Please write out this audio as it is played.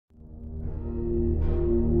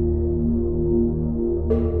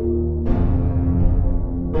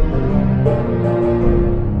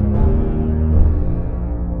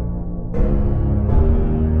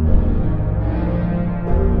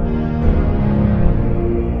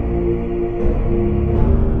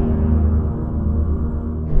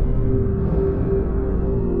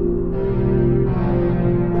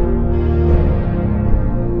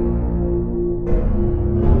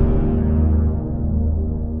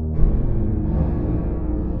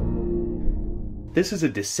This is a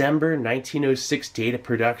December 1906 date of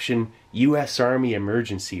production US Army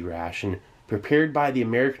Emergency Ration prepared by the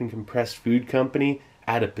American Compressed Food Company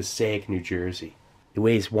out of Passaic, New Jersey. It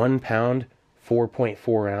weighs 1 pound,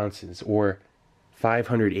 4.4 ounces, or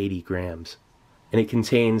 580 grams, and it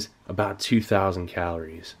contains about 2,000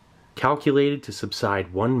 calories. Calculated to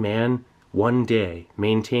subside 1 man, 1 day,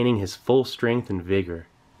 maintaining his full strength and vigor,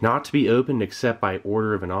 not to be opened except by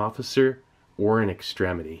order of an officer or in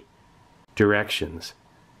extremity. Directions: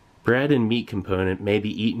 bread and meat component may be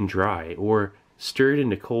eaten dry or stirred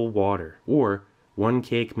into cold water, or 1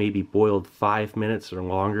 cake may be boiled 5 minutes or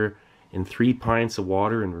longer in 3 pints of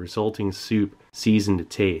water and resulting soup seasoned to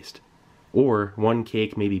taste, or 1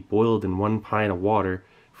 cake may be boiled in 1 pint of water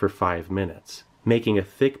for 5 minutes, making a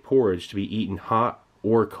thick porridge to be eaten hot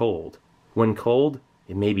or cold. When cold,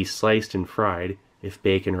 it may be sliced and fried if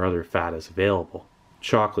bacon or other fat is available.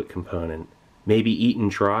 Chocolate component may be eaten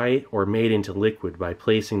dry or made into liquid by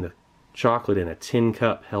placing the chocolate in a tin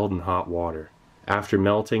cup held in hot water. After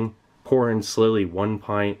melting, pour in slowly 1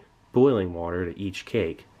 pint boiling water to each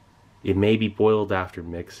cake. It may be boiled after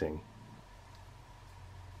mixing.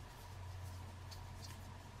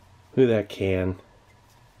 Look at that can.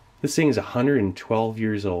 This thing is 112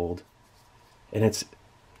 years old, and it's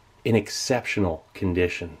in exceptional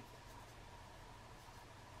condition.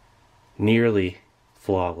 Nearly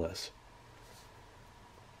flawless.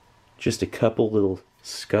 Just a couple little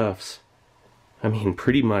scuffs. I mean,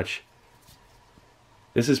 pretty much,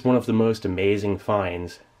 this is one of the most amazing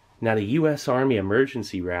finds. Now, the US Army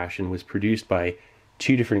Emergency Ration was produced by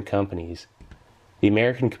 2 different companies. The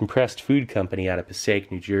American Compressed Food Company out of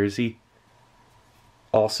Passaic, New Jersey.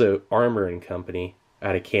 Also, Armour & Company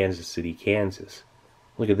out of Kansas City, Kansas.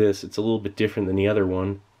 Look at this, it's a little bit different than the other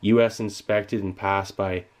one. US inspected and passed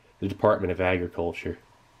by the Department of Agriculture.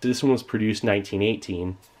 This one was produced in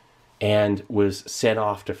 1918 and was sent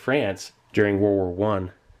off to France during World War I.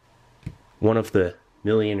 One of the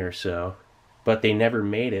million or so, but they never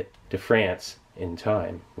made it to France in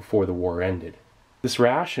time before the war ended. This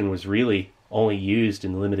ration was really only used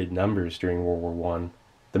in limited numbers during World War I.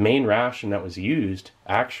 The main ration that was used,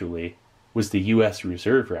 actually, was the US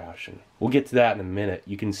Reserve Ration. We'll get to that in a minute.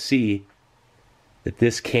 You can see that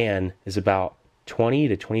this can is about 20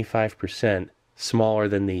 to 25% smaller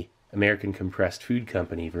than the American Compressed Food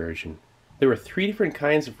Company version. There were 3 different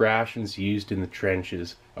kinds of rations used in the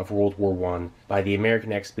trenches of World War I by the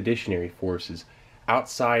American Expeditionary Forces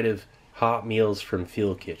outside of hot meals from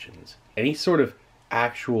field kitchens. Any sort of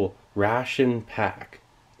actual ration pack,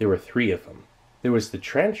 there were 3 of them. There was the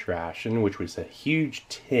trench ration, which was a huge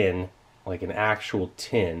tin, like an actual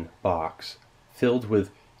tin box, filled with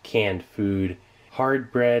canned food,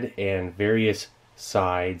 hard bread, and various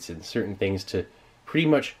sides and certain things to pretty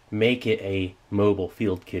much make it a mobile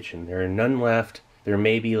field kitchen. There are none left. There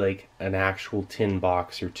may be like an actual tin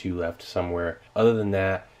box or 2 left somewhere. Other than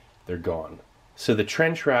that, they're gone. So the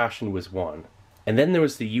trench ration was one. And then there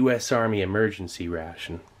was the US Army Emergency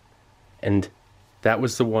Ration. And that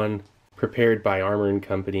was the one prepared by Armour &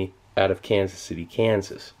 Company out of Kansas City,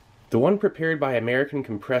 Kansas. The one prepared by American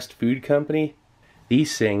Compressed Food Company,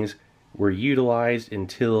 these things were utilized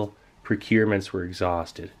until procurements were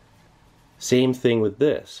exhausted. Same thing with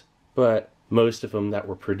this, but most of them that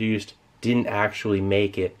were produced didn't actually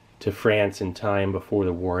make it to France in time before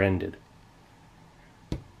the war ended.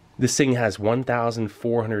 This thing has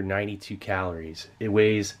 1,492 calories. It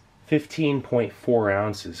weighs 15.4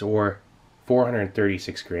 ounces, or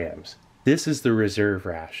 436 grams. This is the Reserve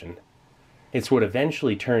Ration. It's what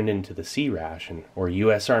eventually turned into the C Ration, or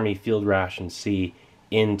US Army Field Ration C,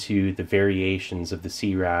 into the variations of the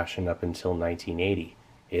C Ration up until 1980.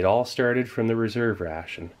 It all started from the Reserve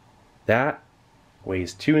Ration. That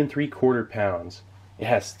weighs 2 3/4 pounds. It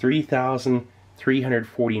has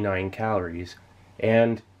 3,349 calories,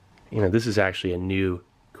 and this is actually a new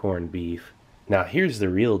corned beef. Now here's the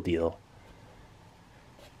real deal.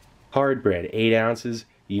 Hard bread, 8 ounces,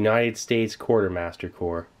 United States Quartermaster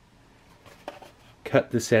Corps.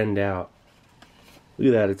 Cut this end out. Look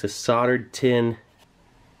at that, it's a soldered tin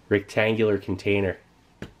rectangular container.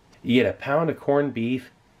 You get a pound of corned beef.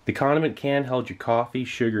 The condiment can held your coffee,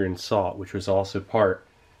 sugar, and salt, which was also part.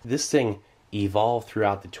 This thing evolved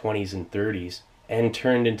throughout the 20s and 30s and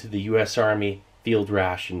turned into the US Army Field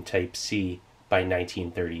Ration Type C by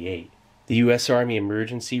 1938. The US Army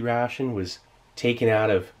Emergency Ration was taken out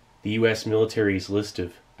of the US military's list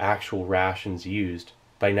of actual rations used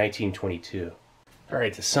by 1922.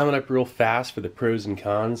 Alright, to sum it up real fast for the pros and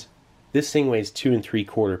cons, this thing weighs 2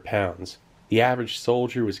 3/4 pounds. The average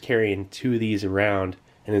soldier was carrying 2 of these around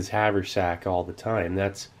in his haversack all the time.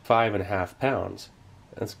 That's 5.5 pounds.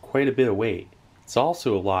 That's quite a bit of weight. It's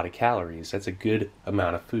also a lot of calories. That's a good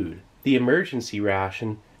amount of food. The emergency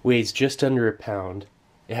ration weighs just under a pound.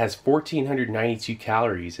 It has 1,492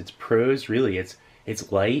 calories. Its pros, really,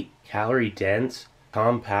 it's light, calorie dense,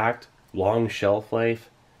 compact, long shelf life.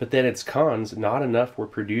 But then its cons, not enough were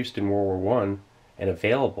produced in World War I and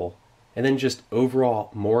available. And then just overall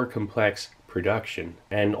more complex production.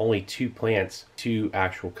 And only two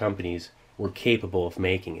actual companies were capable of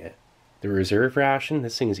making it. The reserve ration,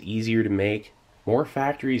 this thing is easier to make. More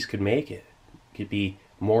factories could make it. It could be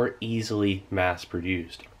more easily mass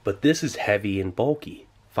produced. But this is heavy and bulky.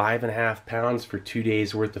 5.5 pounds for 2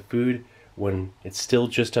 days worth of food, when it's still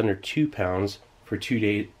just under 2 pounds for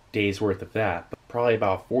 2 days worth of that. But probably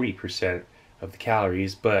about 40% of the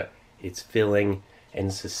calories, but it's filling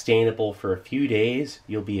and sustainable for a few days.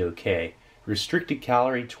 You'll be okay. Restricted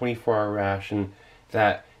calorie 24-hour ration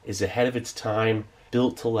that is ahead of its time,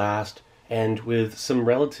 built to last, and with some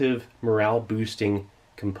relative morale boosting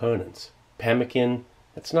components. Pemmican,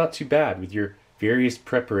 that's not too bad with your various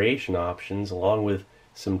preparation options along with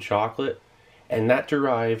some chocolate, and that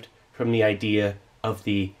derived from the idea of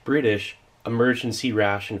the British Emergency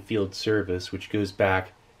Ration Field Service, which goes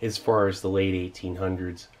back as far as the late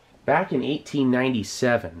 1800s. Back in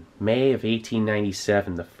 1897, May of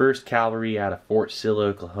 1897, the first cavalry out of Fort Sill,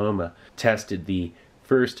 Oklahoma, tested the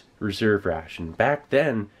first reserve ration. Back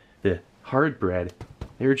then, the hard bread,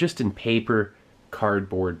 they were just in paper,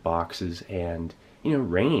 cardboard boxes, and,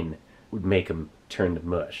 rain would make them turn to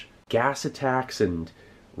mush. Gas attacks and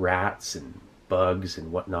rats and bugs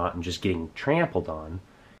and whatnot, and just getting trampled on.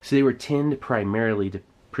 So they were tinned primarily to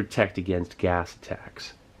protect against gas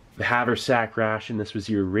attacks. The haversack ration, this was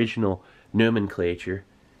the original nomenclature.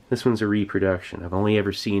 This one's a reproduction. I've only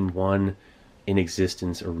ever seen one in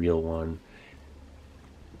existence, a real one.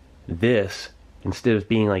 This, instead of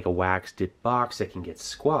being like a wax-dipped box that can get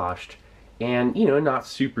squashed, and, not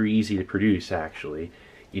super easy to produce actually,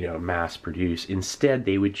 mass produce. Instead,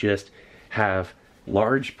 they would just have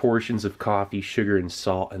large portions of coffee, sugar, and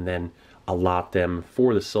salt, and then allot them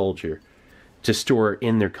for the soldier to store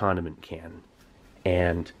in their condiment can.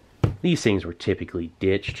 And these things were typically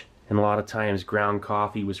ditched, and a lot of times ground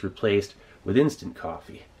coffee was replaced with instant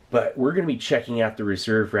coffee. But we're going to be checking out the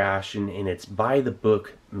reserve ration in its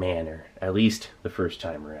by-the-book manner, at least the first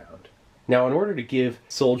time around. Now, in order to give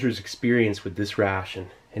soldiers experience with this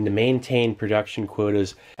ration, and to maintain production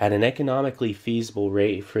quotas at an economically feasible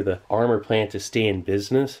rate for the armor plant to stay in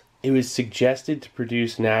business, it was suggested to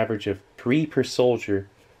produce an average of 3 per soldier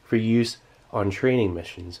for use on training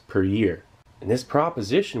missions per year. And this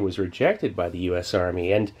proposition was rejected by the US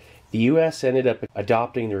Army, and the US ended up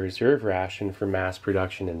adopting the reserve ration for mass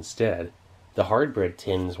production instead. The hard bread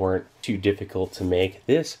tins weren't too difficult to make.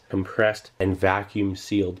 This compressed and vacuum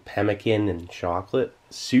sealed pemmican and chocolate,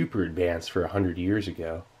 super advanced for 100 years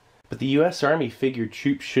ago. But the US Army figured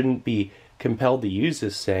troops shouldn't be compelled to use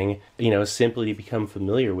this thing, simply to become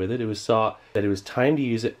familiar with it. It was thought that it was time to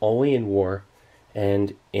use it only in war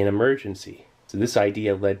and in emergency. So this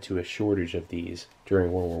idea led to a shortage of these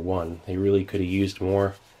during World War I. They really could have used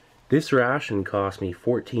more. This ration cost me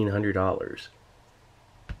 $1,400.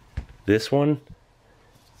 This one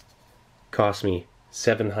cost me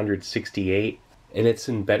 $768, and it's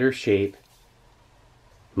in better shape,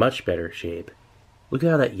 much better shape. Look at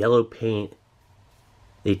how that yellow paint,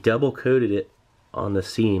 they double coated it on the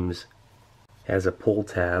seams as a pull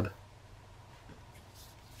tab.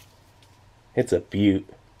 It's a beaut.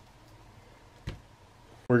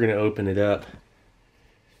 We're going to open it up.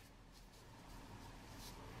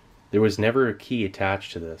 There was never a key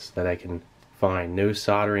attached to this that I can find. No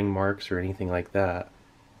soldering marks or anything like that.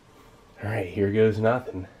 Alright, here goes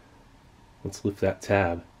nothing. Let's lift that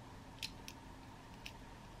tab.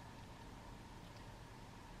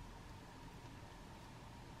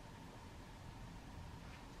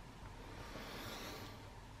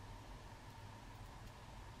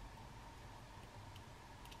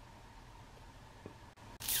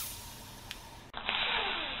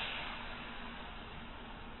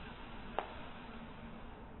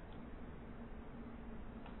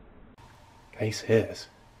 Nice hiss.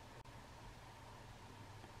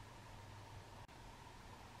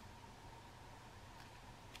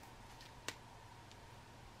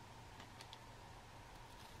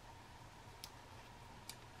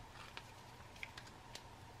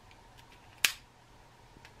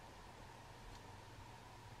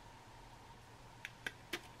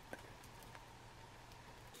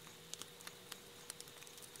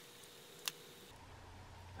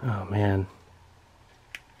 Oh man.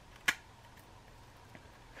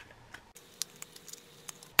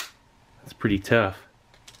 That's pretty tough.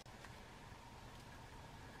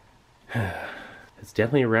 It's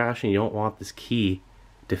definitely a ration. You don't want this key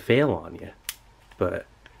to fail on you. But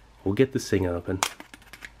we'll get this thing open.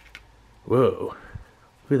 Whoa.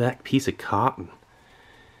 Look at that piece of cotton.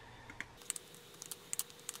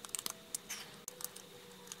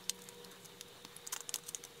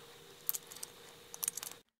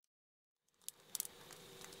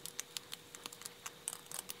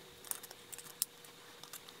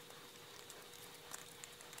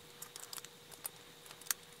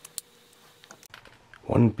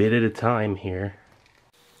 One bit at a time here.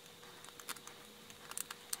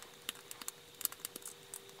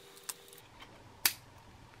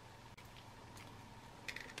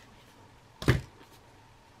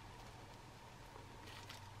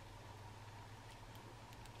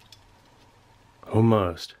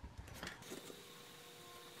 Almost.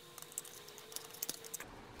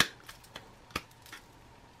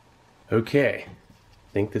 Okay,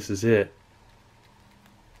 I think this is it.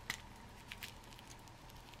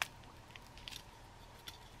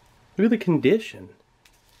 Look at the condition.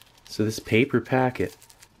 So this paper packet,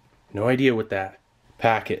 no idea what that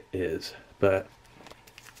packet is, but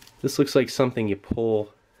this looks like something you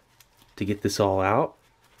pull to get this all out.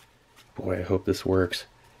 Boy, I hope this works.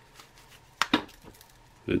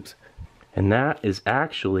 Oops. And that is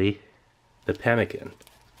actually the pemmican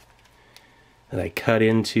that I cut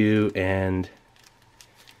into, and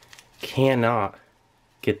cannot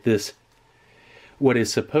get this, what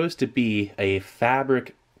is supposed to be a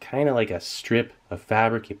fabric, kind of like a strip of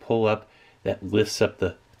fabric you pull up that lifts up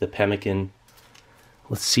the pemmican.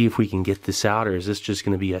 Let's see if we can get this out, or is this just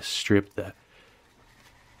going to be a strip that...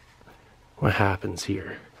 What happens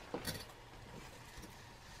here?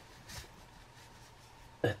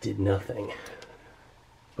 That did nothing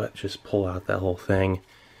but just pull out that whole thing,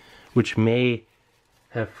 which may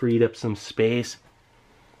have freed up some space.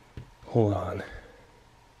 Hold on.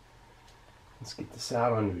 Let's get this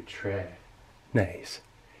out onto a tray. Nice.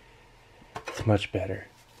 It's much better.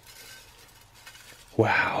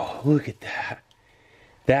 Wow, look at that.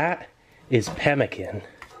 That is pemmican,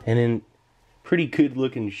 and in pretty good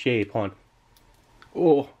looking shape, hon.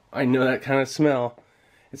 Oh, I know that kind of smell.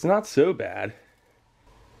 It's not so bad.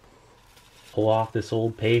 Pull off this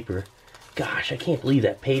old paper. Gosh, I can't believe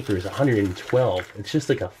that paper is 112. It's just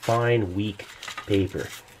like a fine, weak paper.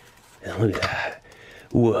 And look at that.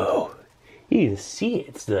 Whoa. You can see it.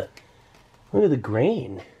 It's the... Look at the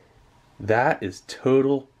grain. That is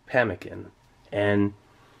total pemmican. And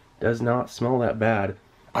does not smell that bad.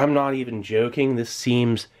 I'm not even joking. This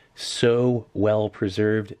seems so well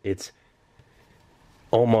preserved. It's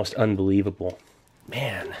almost unbelievable.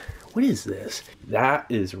 Man, what is this? That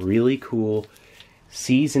is really cool.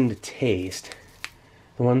 Seasoned to taste.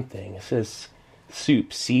 The one thing, it says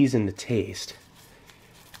soup, seasoned to taste.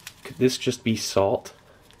 Could this just be salt?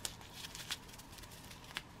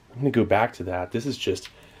 I'm gonna go back to that. This is just,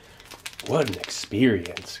 what an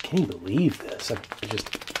experience. Can you believe this? I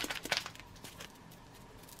just...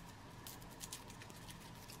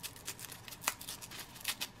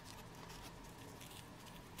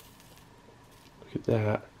 Look at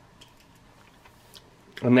that.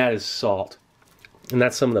 And that is salt. And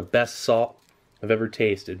that's some of the best salt I've ever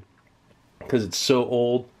tasted, because it's so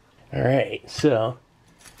old. Alright, so,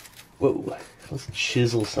 whoa, let's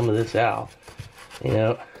chisel some of this out. You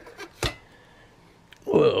know,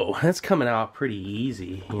 whoa, that's coming out pretty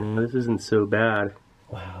easy. You know, this isn't so bad.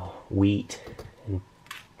 Wow, wheat and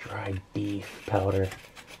dried beef powder.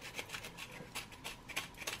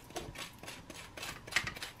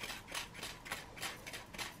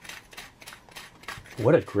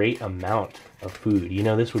 What a great amount of food. You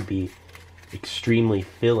know, this would be extremely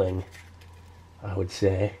filling, I would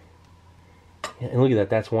say. And look at that,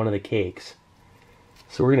 that's one of the cakes.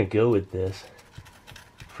 So we're gonna go with this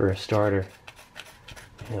for a starter,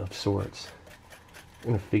 you know, of sorts.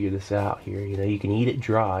 We're gonna figure this out here. You know, you can eat it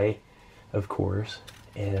dry, of course,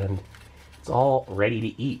 and it's all ready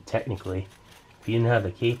to eat, technically. If you didn't have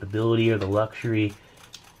the capability or the luxury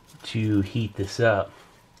to heat this up,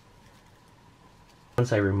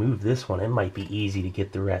 once I remove this one, it might be easy to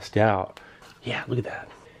get the rest out. Yeah, look at that.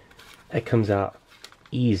 That comes out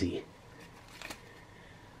easy.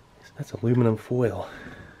 That's aluminum foil.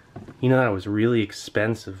 You know, that was really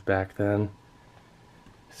expensive back then.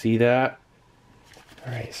 See that?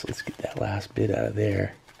 Alright, so let's get that last bit out of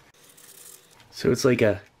there. So it's like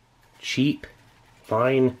a cheap,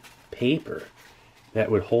 fine paper that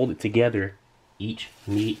would hold it together, each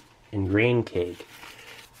meat and grain cake.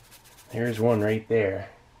 There's one right there.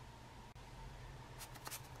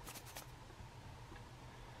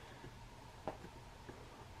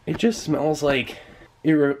 It just smells like,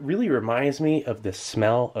 it really reminds me of the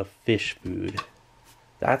smell of fish food.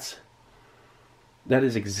 That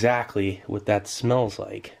is exactly what that smells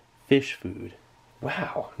like. Fish food.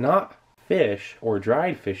 Wow, not fish or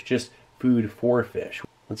dried fish, just food for fish.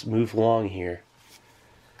 Let's move along here.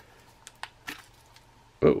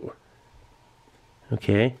 Oh.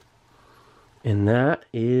 Okay. And that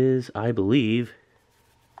is, I believe,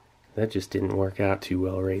 that just didn't work out too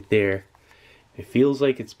well right there. It feels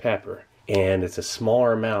like it's pepper, and it's a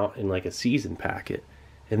smaller amount in like a seasoned packet.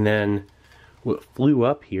 And then what flew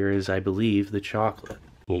up here is, I believe, the chocolate.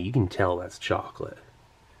 Yeah, you can tell that's chocolate.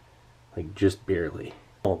 Like, just barely.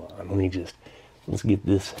 Hold on, let's get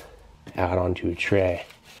this out onto a tray.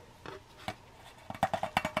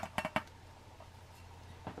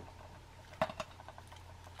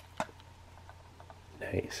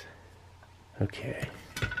 Nice. Okay.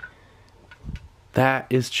 That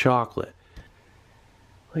is chocolate.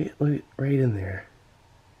 Look, right in there.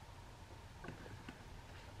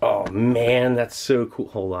 Oh man, that's so cool.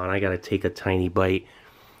 Hold on, I gotta take a tiny bite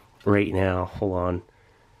right now. Hold on.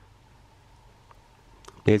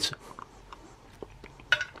 It's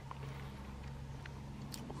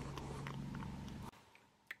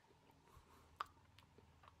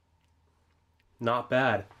not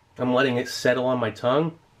bad. I'm letting it settle on my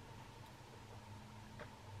tongue.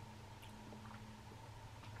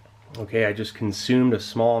 Okay, I just consumed a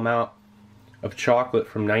small amount of chocolate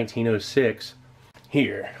from 1906.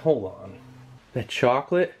 Here, hold on. That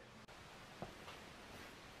chocolate.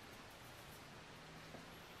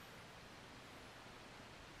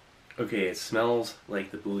 Okay, it smells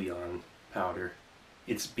like the bouillon powder.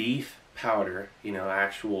 It's beef powder, you know,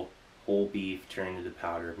 actual whole beef turned into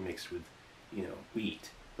powder mixed with, you know,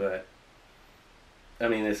 wheat. But, I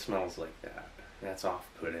mean, it smells like that. That's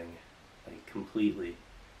off-putting, like, completely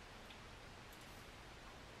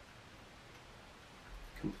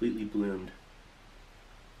bloomed.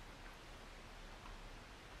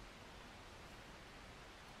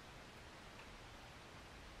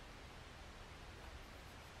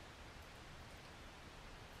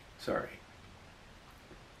 Sorry.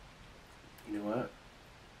 You know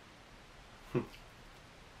what?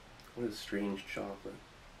 What a strange chocolate.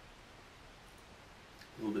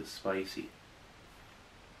 A little bit spicy.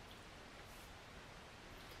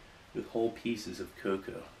 With whole pieces of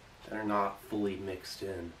cocoa that are not fully mixed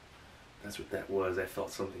in. That's what that was. I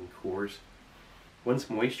felt something coarse. Once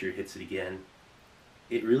moisture hits it again,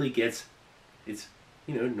 it really gets its,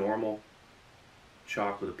 you know, normal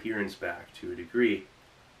chocolate appearance back to a degree.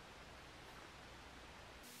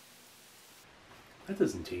 That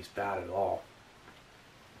doesn't taste bad at all.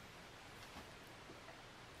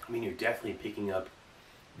 I mean, you're definitely picking up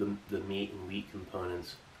the meat and wheat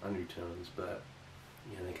components, undertones, but,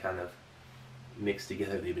 you know, they kind of mix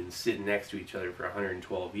together. They've been sitting next to each other for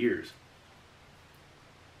 112 years.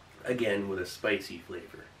 Again, with a spicy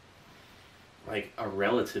flavor. Like, a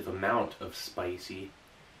relative amount of spicy.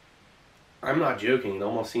 I'm not joking, it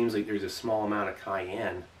almost seems like there's a small amount of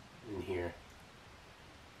cayenne in here.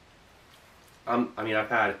 I mean, I've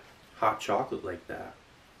had hot chocolate like that.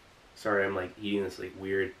 Sorry, I'm like eating this like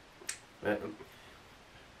weird.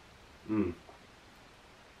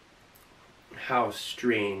 How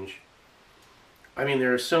strange. I mean,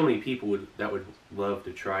 there are so many people that would love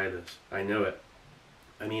to try this. I know it.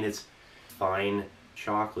 I mean, it's fine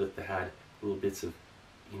chocolate that had little bits of,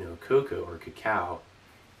 you know, cocoa or cacao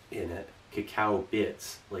in it. Cacao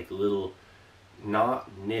bits, like little, not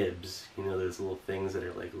nibs, you know, those little things that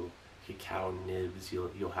are like little cacao nibs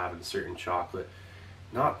you'll have in certain chocolate.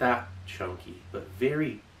 Not that chunky, but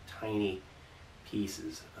very tiny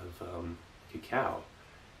pieces of cacao.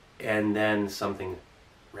 And then something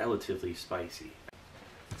relatively spicy.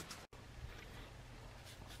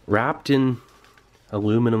 Wrapped in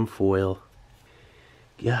aluminum foil.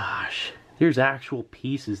 Gosh, there's actual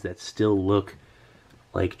pieces that still look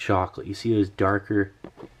like chocolate. You see those darker,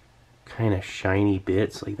 kind of shiny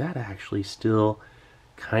bits? Like that actually still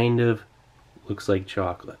kind of looks like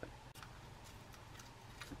chocolate.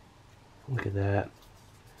 Look at that.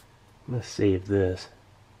 I'm gonna save this.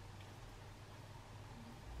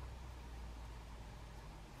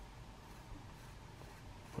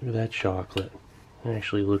 Look at that chocolate. It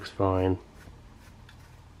actually looks fine.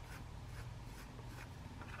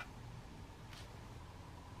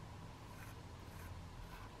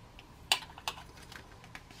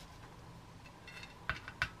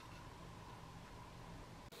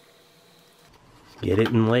 Get it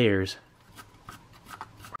in layers.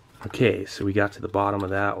 Okay, so we got to the bottom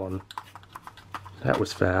of that one. That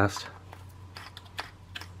was fast.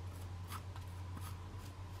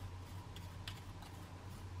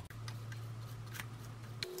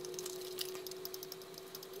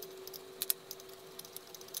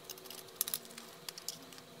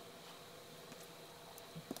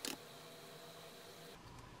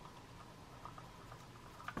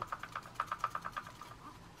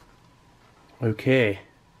 Okay,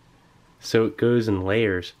 so it goes in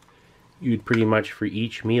layers. You'd pretty much for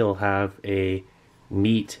each meal have a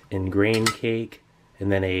meat and grain cake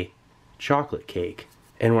and then a chocolate cake.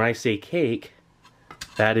 And when I say cake,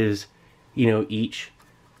 that is, you know, each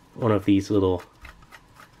one of these little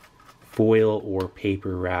foil or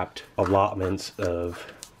paper wrapped allotments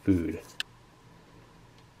of food.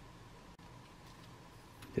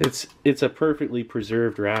 It's a perfectly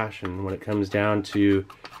preserved ration when it comes down to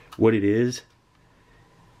what it is.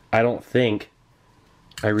 I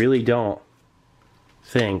really don't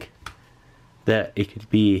think that it could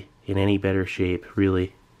be in any better shape,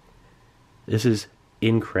 really. This is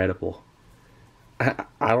incredible. I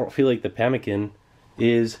don't feel like the pemmican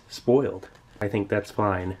is spoiled. I think that's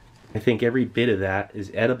fine. I think every bit of that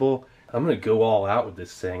is edible. I'm gonna go all out with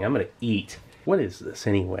this thing. I'm gonna eat. What is this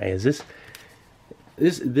anyway? Is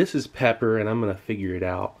this is pepper, and I'm gonna figure it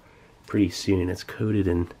out pretty soon. It's coated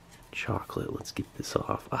in chocolate. Let's get this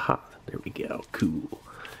off. Aha, there we go. Cool.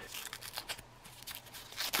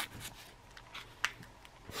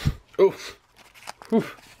 Oof.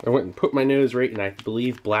 Oof. I went and put my nose right in, I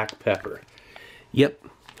believe, black pepper. Yep,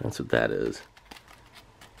 that's what that is.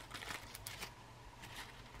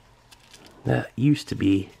 That used to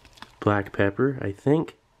be black pepper, I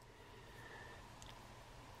think.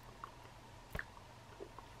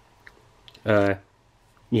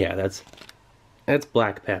 Yeah, that's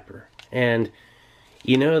black pepper. And,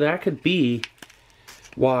 you know, that could be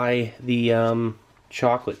why the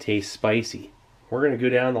chocolate tastes spicy. We're going to go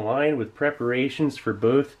down the line with preparations for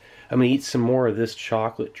both. I'm going to eat some more of this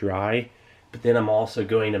chocolate dry, but then I'm also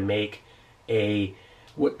going to make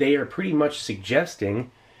what they are pretty much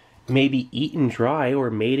suggesting, maybe eaten dry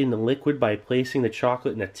or made into liquid by placing the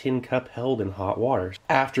chocolate in a tin cup held in hot water.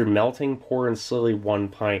 After melting, pour in slowly 1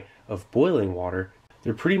 pint of boiling water.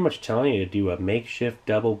 They're pretty much telling you to do a makeshift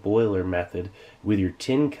double boiler method with your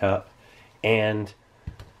tin cup, and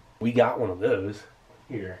we got one of those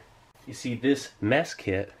here. You see this mess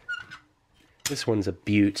kit, this one's a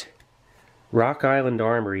beaut. Rock Island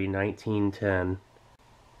Armory, 1910.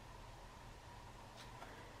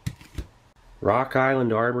 Rock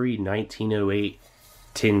Island Armory, 1908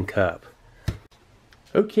 tin cup.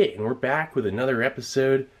 Okay, and we're back with another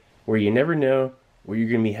episode where you never know what you're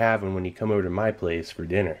going to be having when you come over to my place for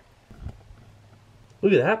dinner.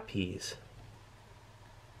 Look at that piece.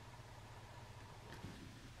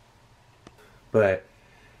 But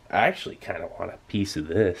I actually kind of want a piece of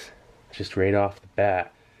this, just right off the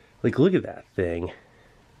bat. Like, look at that thing.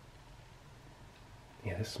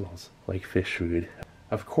 Yeah, this smells like fish food.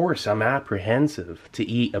 Of course, I'm apprehensive to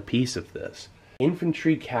eat a piece of this.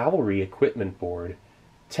 Infantry Cavalry Equipment Board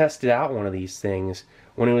tested out one of these things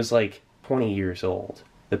when it was like 20 years old.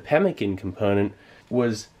 The pemmican component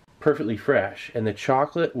was perfectly fresh, and the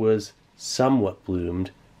chocolate was somewhat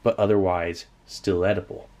bloomed, but otherwise still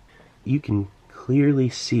edible. You can clearly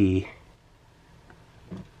see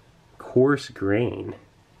coarse grain,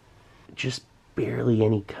 just barely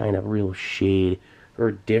any kind of real shade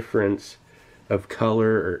or difference of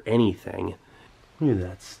color or anything. Look at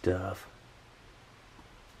that stuff.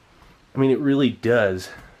 I mean, it really does.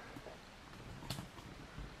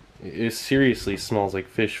 It seriously smells like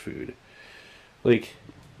fish food. Like,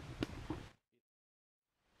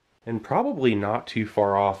 and probably not too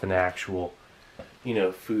far off in actual, you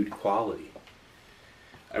know, food quality.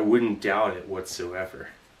 I wouldn't doubt it whatsoever.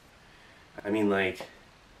 I mean, like,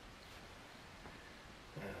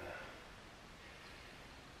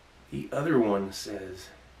 the other one says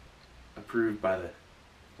approved by the,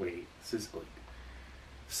 wait, this is like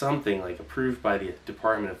something like approved by the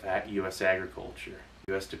Department of US Agriculture.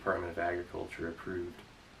 US Department of Agriculture approved.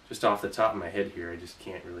 Just off the top of my head here, I just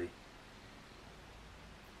can't really.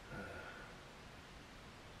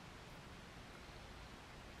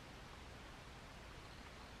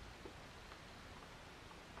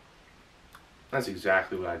 That's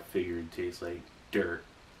exactly what I figured tastes like. Dirt.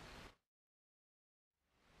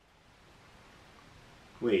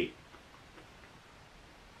 Wait.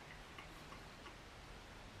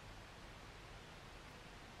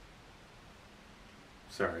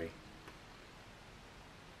 Sorry.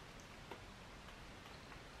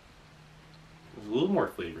 There's a little more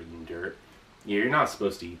flavor than dirt. Yeah, you're not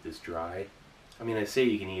supposed to eat this dry. I mean, I say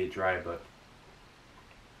you can eat it dry, but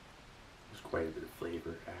there's quite a bit of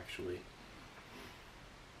flavor, actually.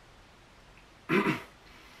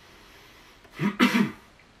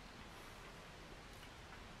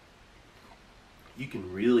 You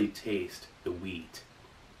can really taste the wheat.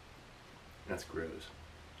 That's gross.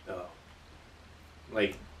 Oh.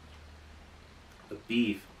 Like, the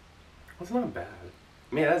beef, that's not bad.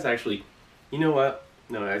 Man, that's actually, you know what?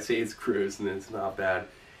 No, I say it's gross and it's not bad.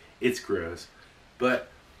 It's gross. But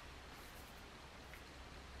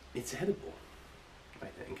it's edible, I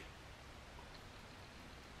think.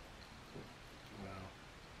 Wow.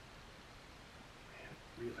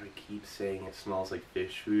 Man, I keep saying it smells like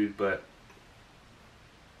fish food, but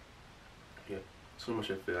yeah, so much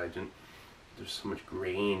of it there's so much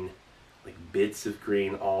grain, like bits of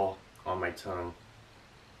grain all on my tongue.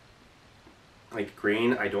 Like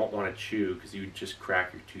grain I don't want to chew because you would just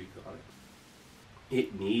crack your tooth on it.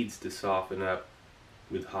 It needs to soften up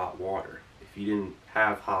with hot water. If you didn't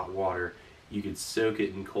have hot water, you could soak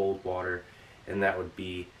it in cold water and that would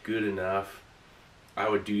be good enough. I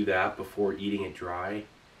would do that before eating it dry.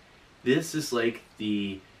 This is like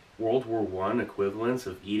the World War I equivalence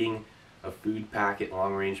of eating a food packet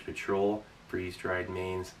long-range patrol freeze-dried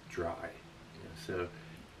mains dry. So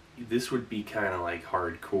this would be kind of like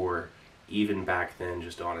hardcore even back then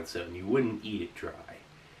just on its own. You wouldn't eat it dry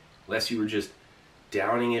unless you were just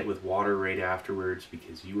downing it with water right afterwards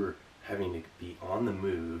because you were having to be on the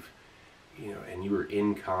move, and you were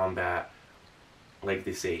in combat, like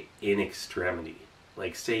they say, in extremity.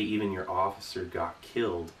 Like say even your officer got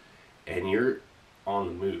killed and you're on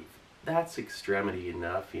the move. That's extremity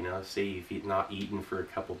enough, say you've not eaten for a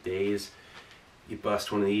couple days, you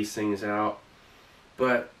bust one of these things out.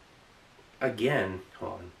 But again,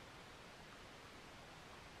 hold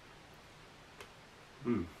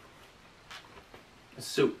on. It's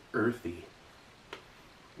so earthy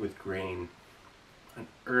with grain. An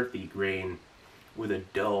earthy grain with a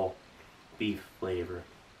dull beef flavor.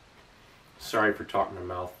 Sorry for talking a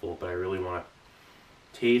mouthful, but I really want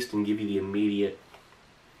to taste and give you the immediate.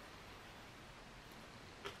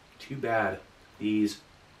 Too bad these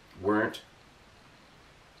weren't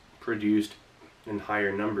produced in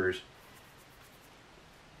higher numbers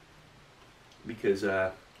because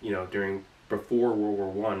before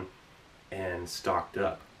World War I and stocked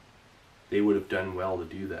up, they would have done well to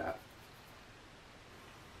do that.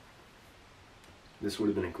 This would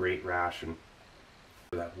have been a great ration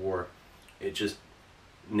for that war. It just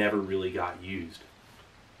never really got used.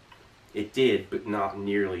 It did, but not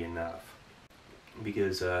nearly enough.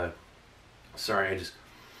 Because,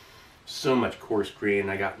 so much coarse grain,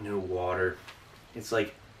 I got no water. It's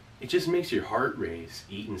like, it just makes your heart race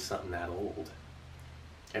eating something that old.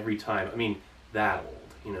 Every time, that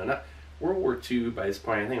old, not World War II. By this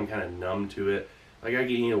point, I think I'm kind of numb to it. Like I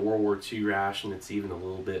get a World War II ration that's even a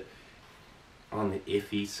little bit on the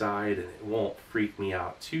iffy side, and it won't freak me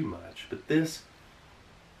out too much. But this,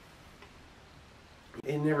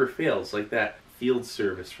 it never fails. Like that field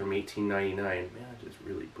service from 1899. Man, I just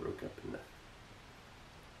really broke up in the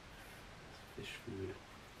fish food.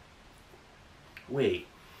 Wait,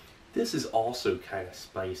 this is also kind of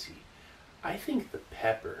spicy. I think the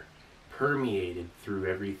pepper permeated through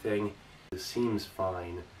everything. It seems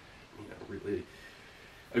fine. Really.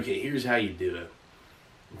 Okay, here's how you do it.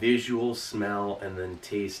 Visual, smell, and then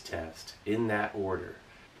taste test. In that order.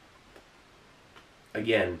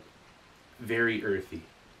 Again, very earthy.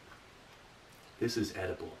 This is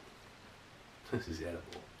edible. This is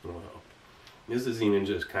edible. Wow. This is even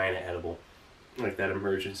just kind of edible. Like that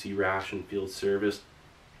emergency ration field service.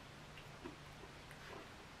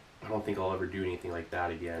 I don't think I'll ever do anything like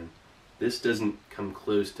that again. This doesn't come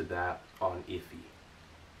close to that on iffy.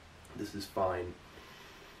 This is fine.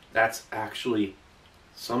 That's actually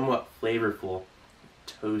somewhat flavorful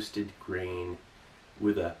toasted grain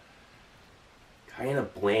with a kind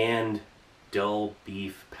of bland, dull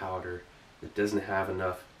beef powder that doesn't have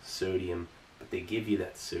enough sodium, but they give you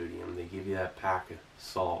that sodium. They give you that pack of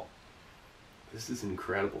salt. This is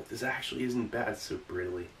incredible. This actually isn't bad. It's so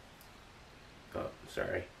brittly. Oh,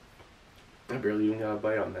 sorry. I barely even got a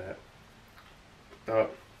bite on that. Oh,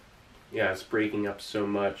 yeah, it's breaking up so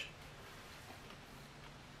much.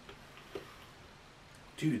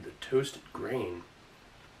 Dude, the toasted grain.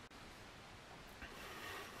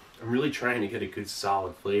 I'm really trying to get a good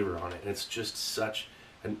solid flavor on it, and it's just such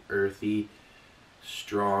an earthy,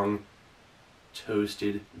 strong,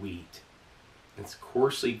 toasted wheat. It's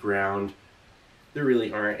coarsely ground. There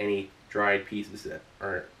really aren't any dried pieces that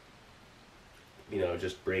aren't,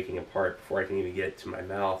 just breaking apart before I can even get it to my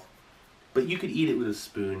mouth. But you could eat it with a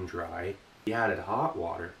spoon dry. If you added hot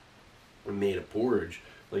water and made a porridge,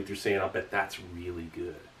 like they're saying, I'll bet that's really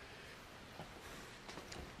good.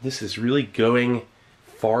 This is really going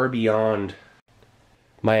far beyond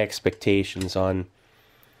my expectations on...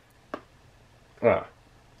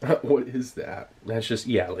 what is that? That's just,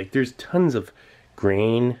 like there's tons of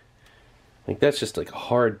grain. Like that's just like a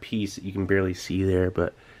hard piece that you can barely see there,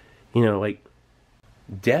 but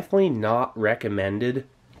definitely not recommended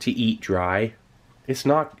to eat dry. It's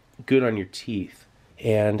not good on your teeth.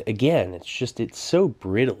 And again, it's so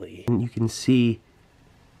brittly. And you can see,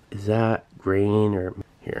 is that grain or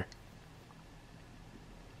here?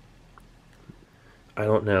 I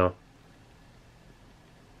don't know.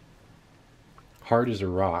 Hard as a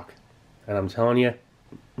rock. And I'm telling you,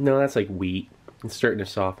 no, that's like wheat. It's starting to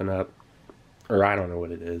soften up. Or I don't know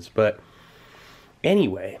what it is. But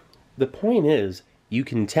anyway, the point is, you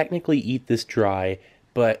can technically eat this dry,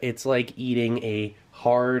 but it's like eating a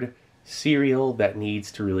hard cereal that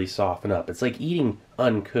needs to really soften up. It's like eating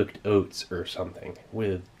uncooked oats or something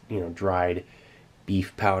with, dried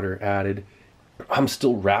beef powder added. I'm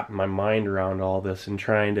still wrapping my mind around all this and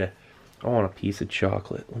trying to, I want a piece of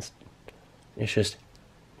chocolate. It's just,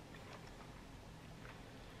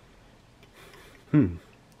 little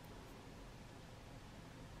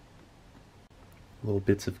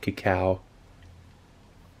bits of cacao.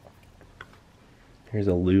 Here's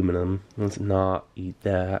aluminum. Let's not eat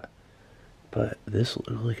that. But this,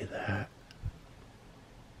 look at that.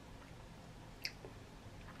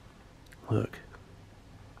 Look.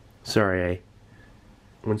 Sorry,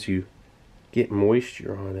 once you get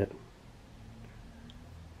moisture on it.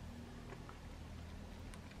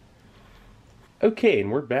 Okay, and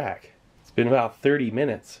we're back. It's been about 30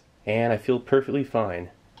 minutes, and I feel perfectly fine.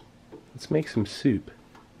 Let's make some soup.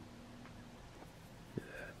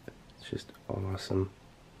 It's just awesome.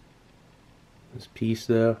 This piece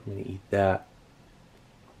though, I'm gonna eat that.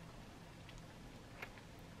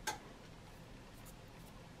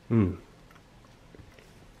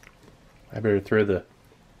 I better throw the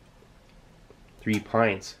 3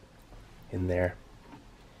 pints in there.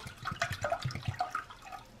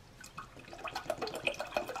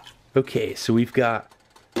 Okay, so we've got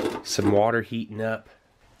some water heating up.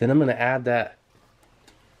 Then I'm gonna add that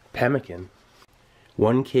pemmican.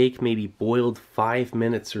 1 cake may be boiled 5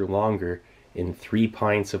 minutes or longer in 3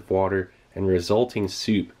 pints of water and resulting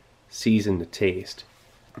soup seasoned to taste.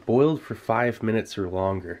 Boiled for 5 minutes or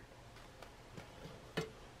longer.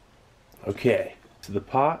 Okay, so the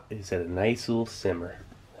pot is at a nice little simmer.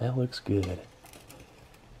 That looks good.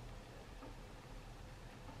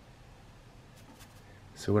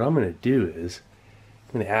 So what I'm going to do is,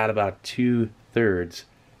 I'm going to add about 2/3,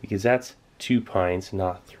 because that's 2 pints,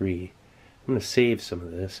 not 3. I'm going to save some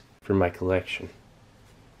of this for my collection,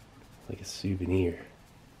 like a souvenir.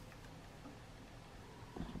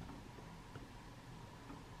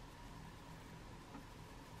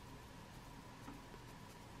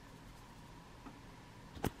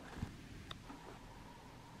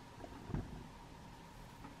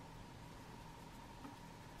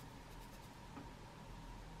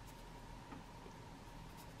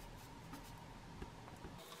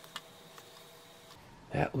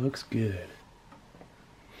 That looks good.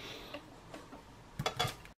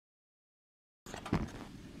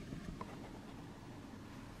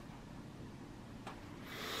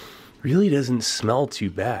 Really doesn't smell too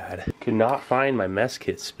bad. Could not find my mess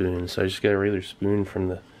kit spoon, so I just got a regular spoon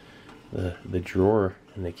from the drawer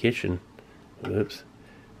in the kitchen. Oops.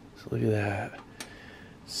 So look at that.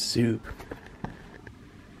 Soup.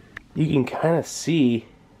 You can kind of see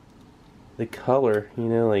the color,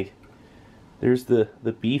 like there's the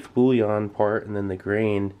beef bouillon part and then the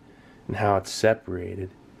grain and how it's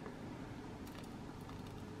separated.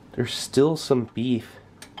 There's still some beef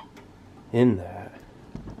in that.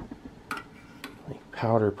 Like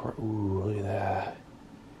powder part. Ooh, look at that.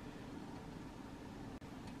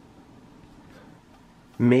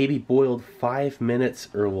 Maybe boiled 5 minutes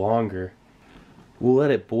or longer. We'll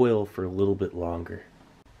let it boil for a little bit longer.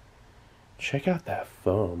 Check out that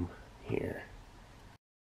foam here.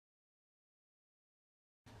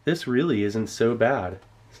 This really isn't so bad.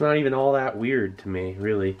 It's not even all that weird to me,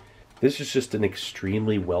 really. This is just an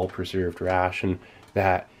extremely well-preserved ration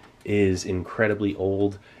that is incredibly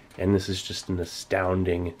old, and this is just an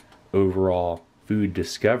astounding overall food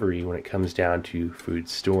discovery when it comes down to food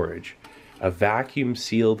storage. A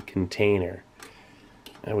vacuum-sealed container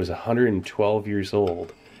that was 112 years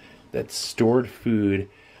old that stored food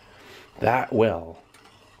that well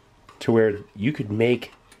to where you could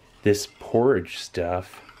make this porridge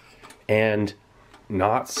stuff and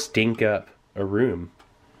not stink up a room.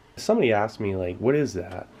 Somebody asked me, like, what is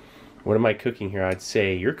that? What am I cooking here? I'd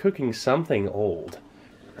say, you're cooking something old.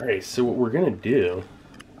 Alright, so what we're gonna do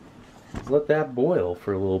is let that boil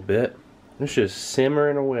for a little bit. It's just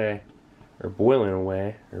simmering away, or boiling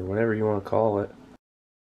away, or whatever you want to call it.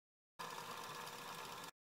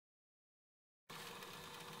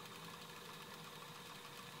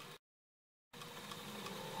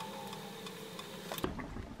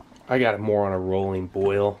 I got it more on a rolling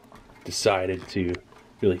boil. Decided to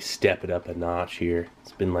really step it up a notch here.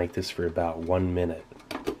 It's been like this for about 1 minute.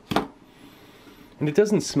 And it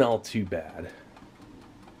doesn't smell too bad.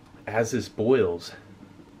 As this boils,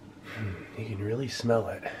 you can really smell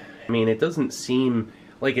it. I mean, it doesn't seem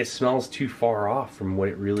like it smells too far off from what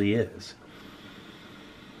it really is.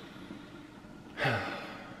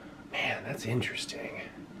 Man, that's interesting.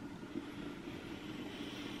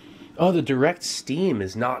 Oh, the direct steam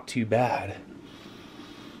is not too bad.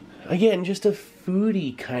 Again, just a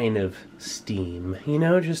foodie kind of steam, you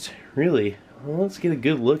know, just really. Well, let's get a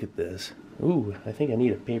good look at this. Ooh, I think I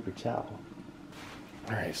need a paper towel.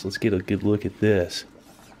 Alright, so let's get a good look at this.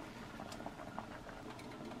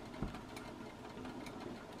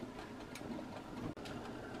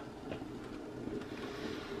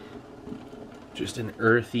 Just an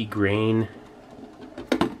earthy grain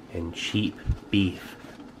and cheap beef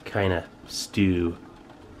kind of stew.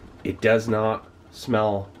 It does not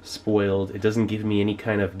smell spoiled. It doesn't give me any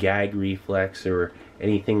kind of gag reflex or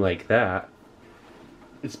anything like that.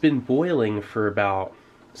 It's been boiling for about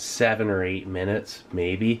 7 or 8 minutes,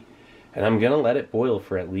 maybe, and I'm gonna let it boil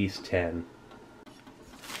for at least 10.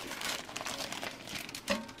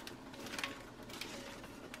 I'm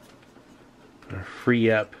gonna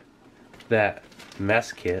free up that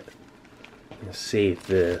mess kit. I'm gonna save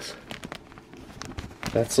this.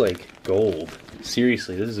 That's like gold.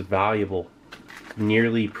 Seriously, this is valuable.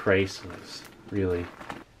 Nearly priceless, really.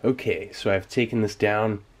 Okay, so I've taken this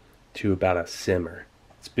down to about a simmer.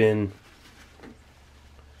 It's been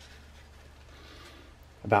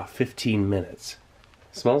about 15 minutes.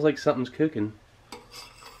 Smells like something's cooking.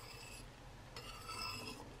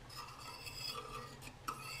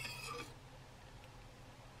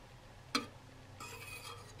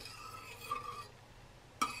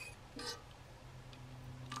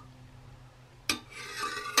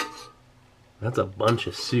 That's a bunch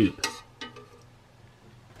of soup.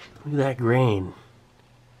 Look at that grain.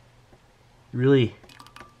 Really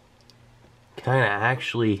kind of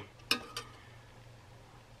actually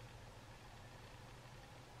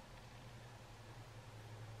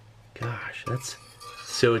gosh, that's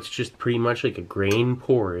so it's just pretty much like a grain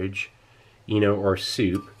porridge, you know, or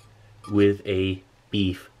soup with a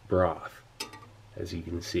beef broth, as you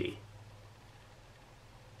can see.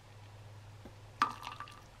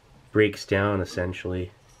 Breaks down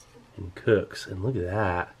essentially and cooks, and look at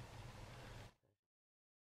that.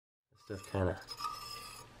 Stuff kind of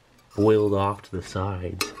boiled off to the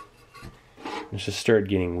sides. It's just started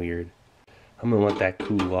getting weird. I'm gonna let that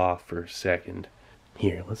cool off for a second.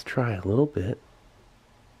 Here, let's try a little bit.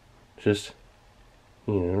 Just,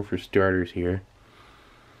 you know, for starters here.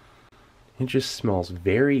 It just smells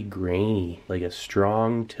very grainy, like a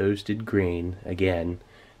strong toasted grain again,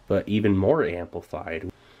 but even more amplified.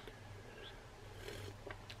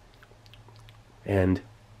 And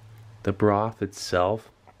the broth itself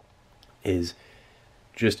is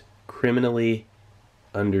just criminally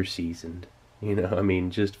underseasoned. You know, I mean,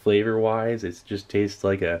 just flavor-wise, it just tastes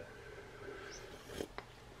like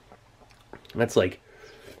that's like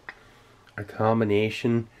a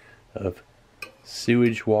combination of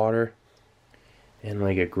sewage water and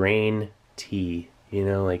like a grain tea. You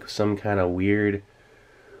know, like some kind of weird,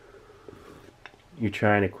 you're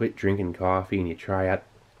trying to quit drinking coffee and you try out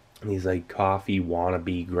these like coffee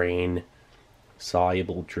wannabe grain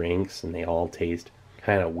soluble drinks and they all taste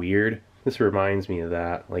kind of weird. This reminds me of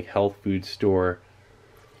that, like health food store.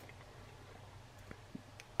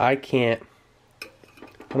 I don't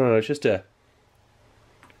know,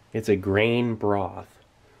 it's a grain broth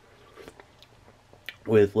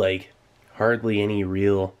with like hardly any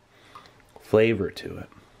real flavor to it.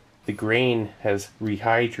 The grain has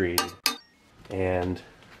rehydrated and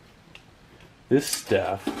this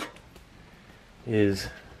stuff is,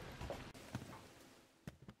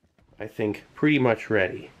 I think, pretty much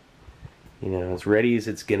ready. You know, as ready as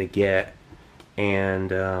it's gonna get.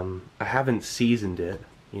 And I haven't seasoned it.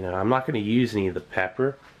 You know, I'm not gonna use any of the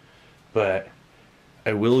pepper, but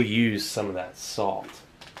I will use some of that salt.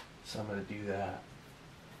 So I'm gonna do that.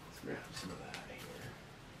 Let's grab some of that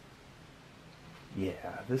here.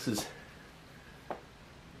 Yeah, this is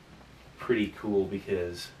pretty cool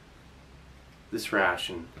because this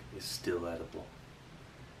ration is still edible.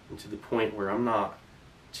 And to the point where I'm not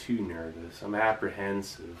too nervous. I'm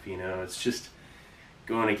apprehensive, you know, it's just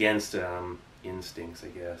going against instincts, I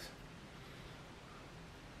guess.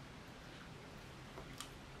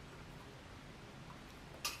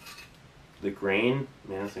 The grain,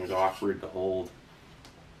 man, this thing's awkward to hold.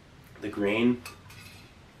 The grain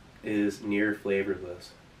is near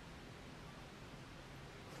flavorless.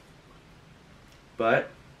 But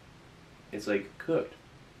it's like cooked,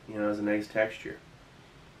 you know, it has a nice texture.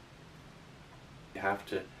 You have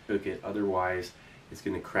to cook it, otherwise it's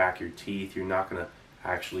going to crack your teeth. You're not going to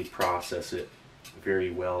actually process it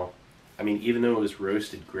very well. I mean, even though it was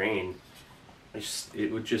roasted grain,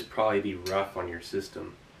 it would just probably be rough on your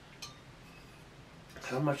system.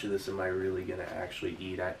 How much of this am I really going to actually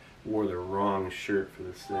eat? I wore the wrong shirt for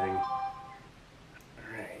this thing.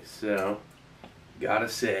 Alright, so, gotta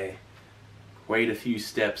say, quite a few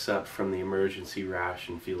steps up from the emergency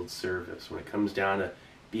ration field service. When it comes down to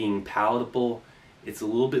being palatable, it's a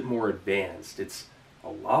little bit more advanced. It's a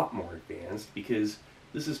lot more advanced because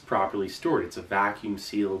this is properly stored. It's a vacuum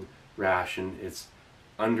sealed ration. It's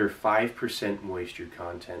under 5% moisture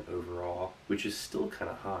content overall, which is still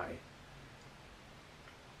kind of high.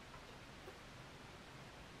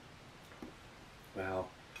 Wow.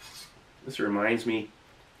 This reminds me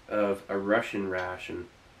of a Russian ration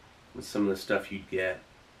with some of the stuff you'd get.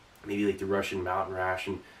 Maybe like the Russian mountain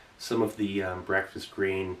ration, some of the breakfast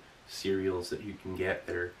grain cereals that you can get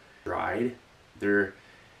that are dried. They're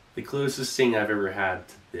the closest thing I've ever had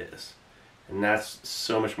to this. And that's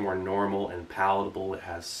so much more normal and palatable. It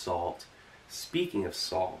has salt. Speaking of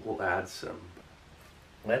salt, we'll add some.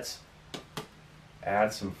 Let's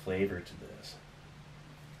add some flavor to this.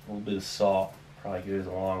 A little bit of salt probably goes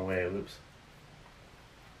a long way. Whoops.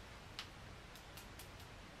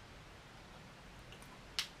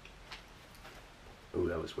 Oh,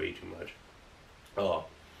 that was way too much. Oh.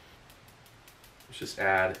 Let's just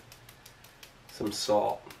add some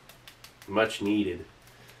salt. Much needed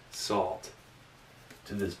salt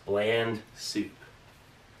to this bland soup.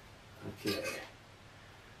 Okay.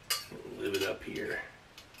 Live it up here.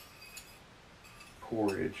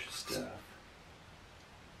 Porridge stuff.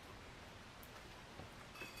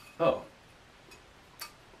 Oh.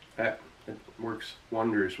 It works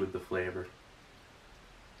wonders with the flavor.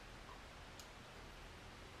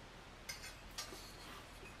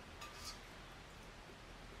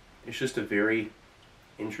 It's just a very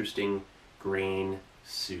interesting grain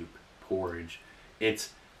soup, porridge.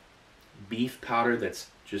 It's beef powder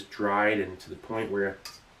that's just dried and to the point where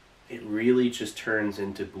it really just turns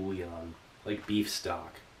into bouillon, like beef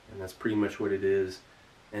stock. And that's pretty much what it is.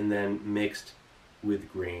 And then mixed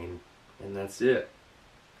with grain. And that's it.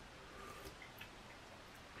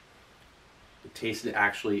 It tasted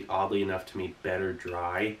actually, oddly enough to me, better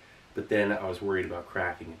dry. But then I was worried about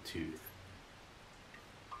cracking a tooth.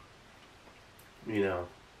 You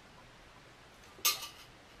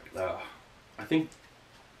know, I think,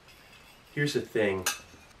 here's the thing.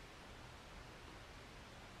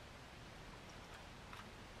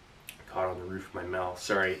 Caught on the roof of my mouth,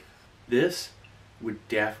 sorry. This would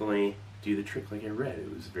definitely do the trick like I read.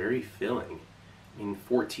 It was very filling. I mean,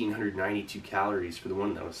 1,492 calories for the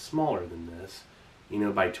one that was smaller than this, you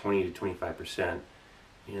know, by 20 to 25%.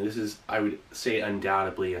 You know, this is, I would say,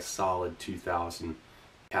 undoubtedly a solid 2,000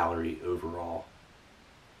 calorie overall.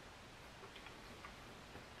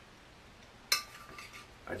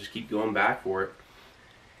 I just keep going back for it.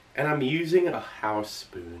 And I'm using a house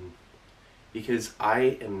spoon because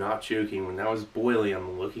I am not joking. When that was boiling,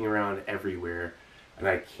 I'm looking around everywhere and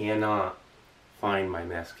I cannot find my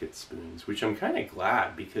mess kit spoons, which I'm kind of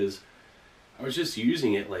glad because I was just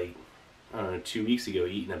using it like, I don't know, 2 weeks ago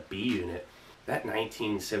eating a B unit. That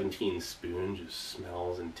 1917 spoon just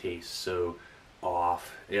smells and tastes so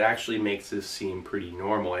off. It actually makes this seem pretty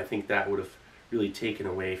normal. I think that would have really taken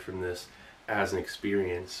away from this as an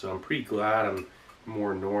experience, so I'm pretty glad I'm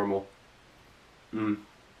more normal. You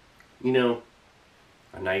know,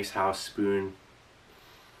 a nice house spoon,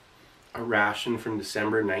 a ration from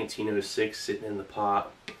December 1906 sitting in the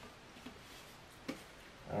pot.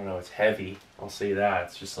 I don't know, it's heavy, I'll say that.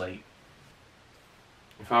 It's just like,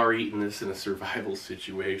 if I were eating this in a survival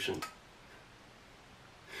situation,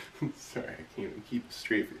 sorry, I can't even keep it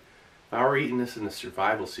straight. If I were eating this in a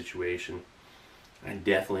survival situation, I'd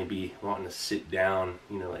definitely be wanting to sit down,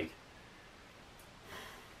 you know, like,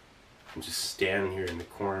 I'm just standing here in the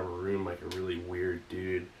corner of a room like a really weird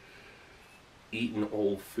dude, eating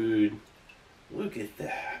old food. Look at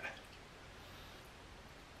that.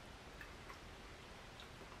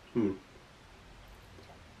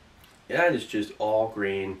 That is just all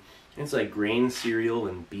grain. It's like grain cereal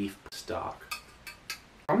and beef stock.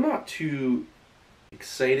 I'm not too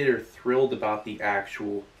excited or thrilled about the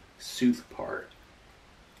actual soup part.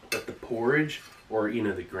 But the porridge, or, you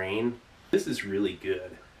know, the grain, this is really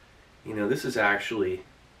good. You know, this is actually,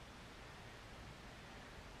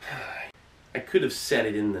 I could have set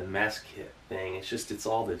it in the mess kit thing. It's just, it's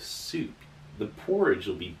all this soup. The porridge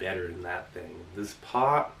will be better than that thing. This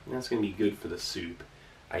pot, that's going to be good for the soup,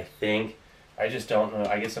 I think. I just don't know.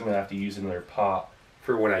 I guess I'm going to have to use another pot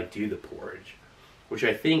for when I do the porridge, which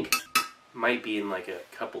I think Might be in like a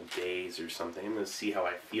couple days or something. I'm gonna see how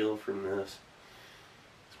I feel from this.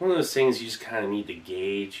 It's one of those things you just kind of need to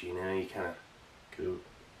gauge, you know. You kind of go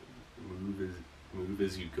move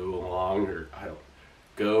as you go along, or I don't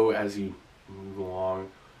go as you move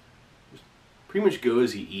along. Just pretty much go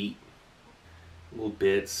as you eat. Little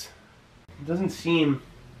bits. It doesn't seem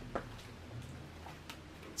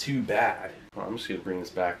too bad. Well, I'm just gonna bring this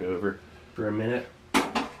back over for a minute.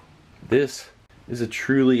 This is a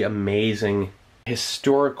truly amazing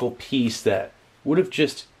historical piece that would have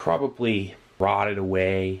just probably rotted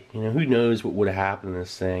away. You know, who knows what would have happened to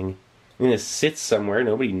this thing. I mean, it sits somewhere.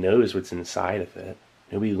 Nobody knows what's inside of it.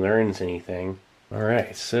 Nobody learns anything.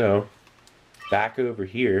 Alright, so back over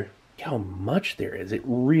here. Look how much there is. It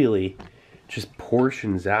really just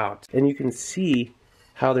portions out. And you can see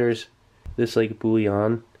how there's this like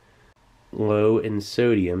bouillon low in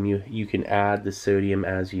sodium. You can add the sodium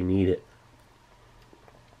as you need it.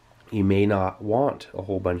 You may not want a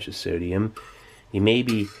whole bunch of sodium. You may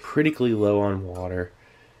be critically low on water,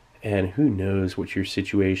 and who knows what your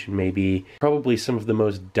situation may be. Probably some of the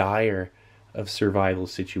most dire of survival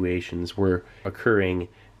situations were occurring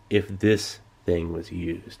if this thing was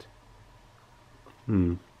used.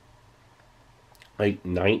 Like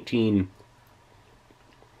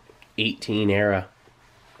 1918 era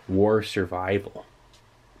war survival.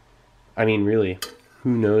 I mean, really,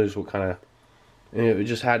 who knows what kind of... It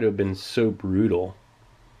just had to have been so brutal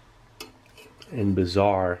and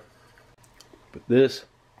bizarre. But this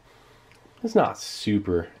is not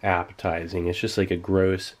super appetizing. It's just like a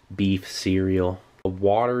gross beef cereal. A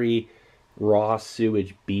watery, raw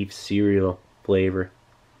sewage beef cereal flavor.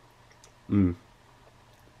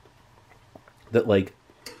 That like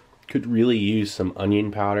could really use some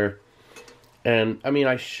onion powder. And I mean,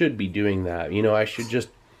 I should be doing that. You know, I should just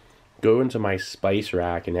go into my spice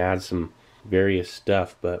rack and add some various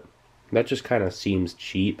stuff, but that just kind of seems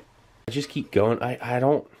cheap. I just keep going. I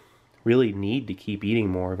don't really need to keep eating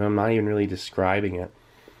more, but I'm not even really describing it.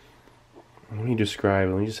 Let me describe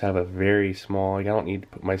it. Let me just have a very small, I don't need to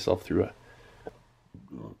put myself through a,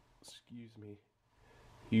 excuse me,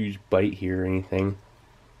 huge bite here or anything.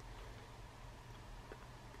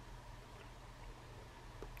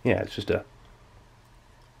 Yeah, it's just a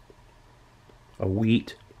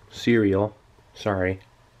wheat cereal. Sorry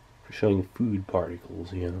for showing food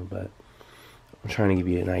particles, you know, but I'm trying to give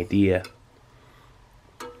you an idea.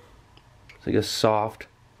 It's like a soft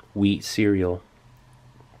wheat cereal.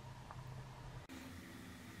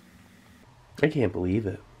 I can't believe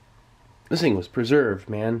it. This thing was preserved,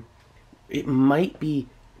 man. It might be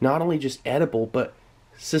not only just edible, but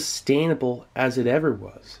sustainable as it ever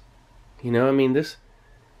was. You know, I mean, this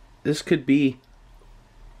could be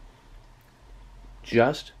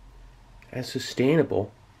just as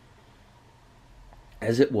sustainable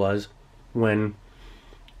as it was when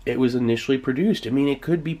it was initially produced. I mean, it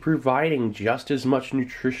could be providing just as much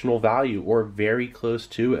nutritional value or very close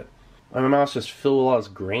to it. My mouth's just filled with all this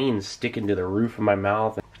grain sticking to the roof of my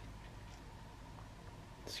mouth.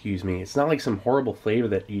 Excuse me. It's not like some horrible flavor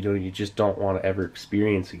that you just don't want to ever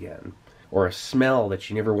experience again, or a smell that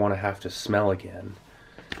you never want to have to smell again.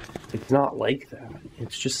 It's not like that.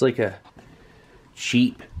 It's just like a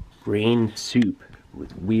cheap grain soup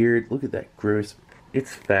with weird, look at that gross,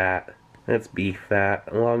 it's fat. That's beef fat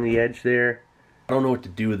along the edge there. I don't know what to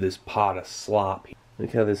do with this pot of slop.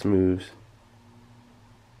 Look how this moves.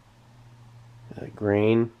 That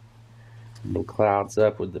grain and clouds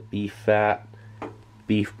up with the beef fat,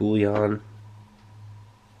 beef bouillon.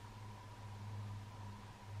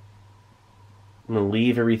 I'm gonna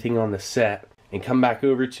leave everything on the set and come back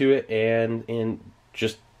over to it and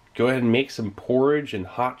just go ahead and make some porridge and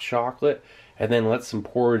hot chocolate, and then let some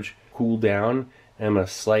porridge cool down, and I'm gonna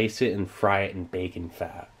slice it and fry it in bacon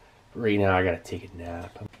fat. But right now I gotta take a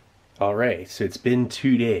nap. Alright, so it's been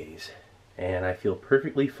 2 days and I feel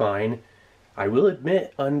perfectly fine. I will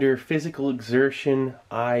admit, under physical exertion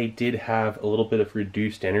I did have a little bit of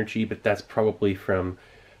reduced energy, but that's probably from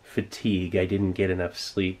fatigue. I didn't get enough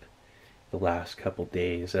sleep the last couple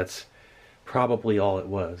days. That's probably all it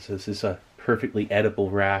was. This is a perfectly edible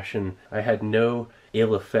ration. I had no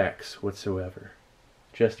ill effects whatsoever.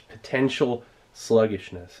 Just potential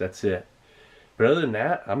sluggishness, that's it. But other than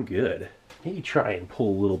that, I'm good. Maybe try and pull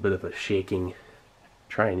a little bit of a shaking,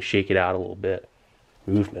 try and shake it out a little bit.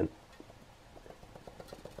 Movement.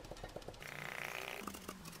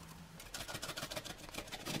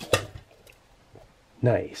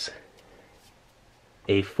 Nice.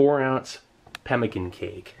 A 4-ounce pemmican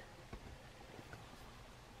cake.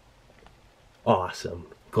 Awesome.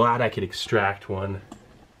 Glad I could extract one.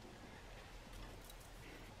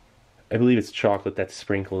 I believe it's chocolate that's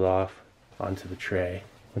sprinkled off. onto the tray.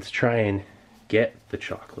 Let's try and get the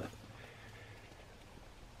chocolate.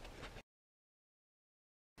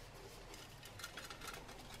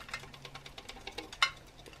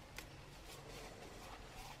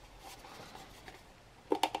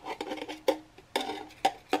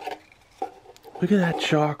 Look at that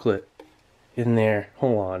chocolate in there.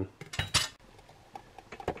 Hold on.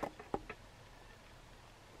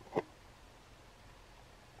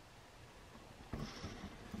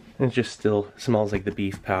 It just still smells like the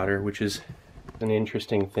beef powder, which is an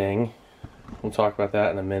interesting thing. We'll talk about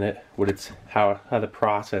that in a minute. How the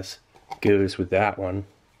process goes with that one.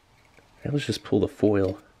 Okay, let's just pull the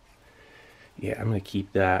foil. Yeah, I'm gonna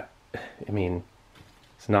keep that. I mean,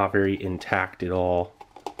 it's not very intact at all.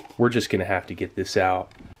 We're just gonna have to get this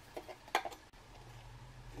out.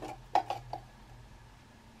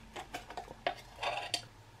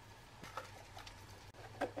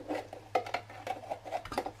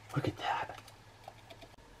 Look at that.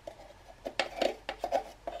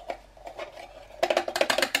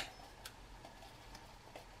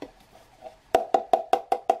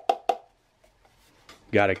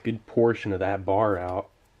 Got a good portion of that bar out.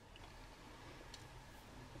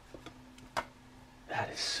 That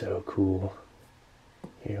is so cool.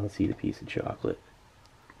 Here, let's eat a piece of chocolate.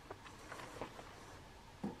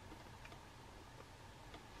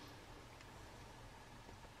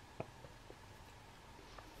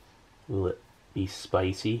 Will it be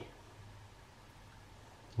spicy?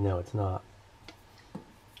 No, it's not.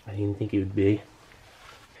 I didn't think it would be.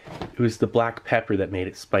 It was the black pepper that made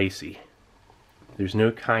it spicy. There's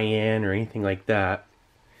no cayenne or anything like that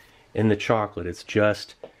in the chocolate. It's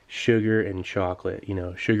just sugar and chocolate, you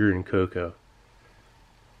know, sugar and cocoa.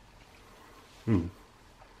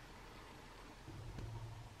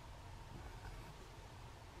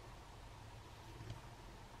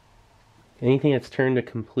 Anything that's turned to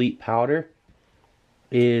complete powder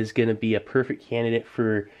is going to be a perfect candidate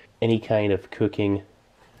for any kind of cooking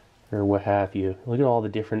or what have you. Look at all the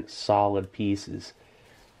different solid pieces.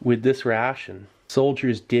 With this ration,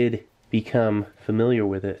 soldiers did become familiar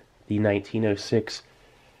with it. The 1906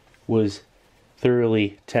 was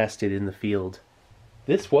thoroughly tested in the field.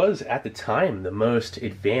 This was, at the time, the most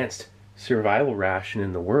advanced survival ration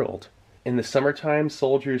in the world. In the summertime,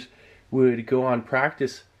 soldiers would go on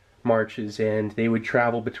practice marches and they would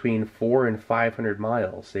travel between 400 and 500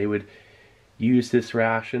 miles. They would use this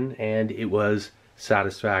ration and it was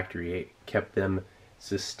satisfactory. It kept them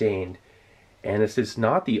sustained. And this is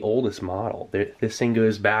not the oldest model. This thing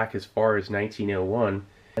goes back as far as 1901,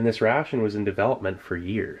 and this ration was in development for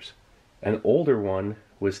years. An older one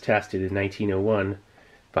was tested in 1901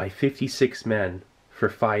 by 56 men for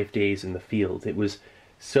 5 days in the field. It was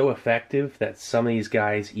so effective that some of these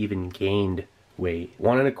guys even gained weight.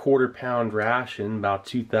 1¼ pound ration, about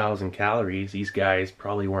 2,000 calories. These guys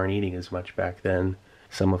probably weren't eating as much back then,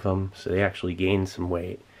 some of them, so they actually gained some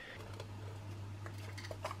weight.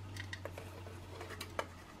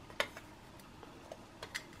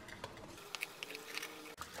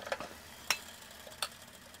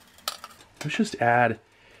 Let's just add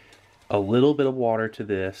a little bit of water to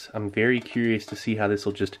this. I'm very curious to see how this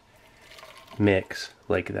will just mix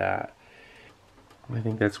like that. I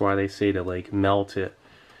think that's why they say to like melt it,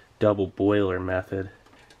 double boiler method.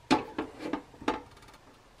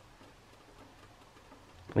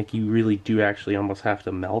 Like you really do actually almost have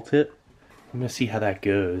to melt it. I'm gonna see how that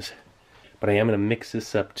goes. But I am gonna mix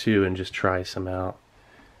this up too and just try some out.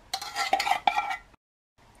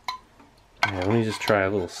 Yeah, let me just try a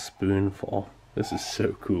little spoonful. This is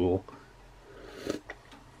so cool.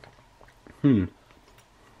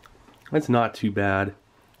 That's not too bad.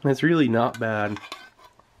 That's really not bad.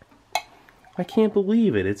 I can't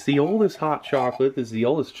believe it. It's the oldest hot chocolate. This is the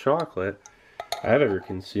oldest chocolate I've ever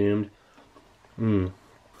consumed.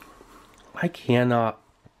 I cannot.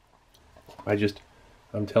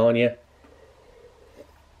 I'm telling you.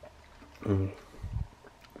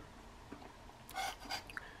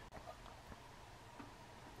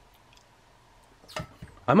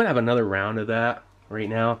 I'm gonna have another round of that right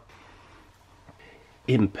now.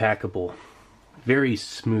 Impeccable. Very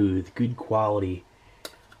smooth, good quality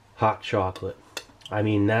hot chocolate. I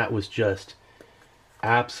mean, that was just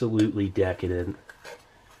absolutely decadent.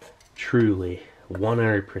 Truly,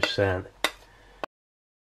 100%.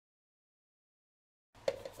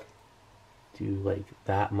 Do like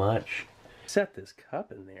that much. Set this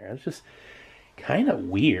cup in there. It's just kind of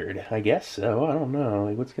weird. I guess so. I don't know.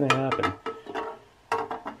 Like, what's gonna happen?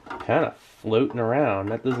 Kind of floating around.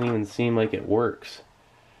 That doesn't even seem like it works.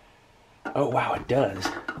 Oh wow, it does.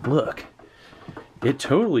 Look. It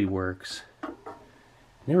totally works.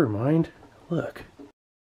 Never mind. Look.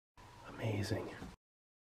 amazing.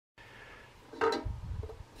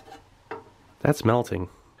 That's melting.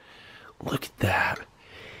 Look at that.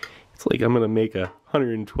 It's like I'm gonna make a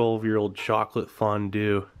 112-year-old chocolate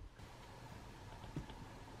fondue.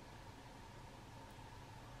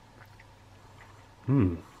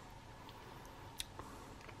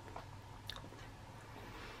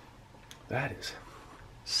 That is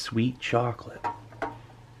sweet chocolate.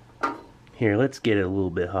 Here, let's get it a little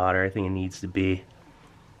bit hotter. I think it needs to be.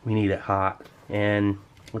 We need it hot. And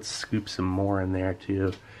let's scoop some more in there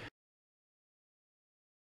too.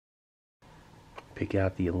 Pick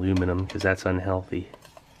out the aluminum because that's unhealthy.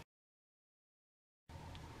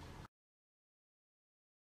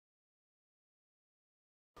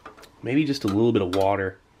 Maybe just a little bit of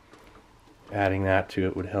water. Adding that to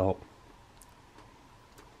it would help.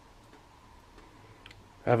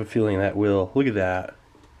 I have a feeling that will. Look at that.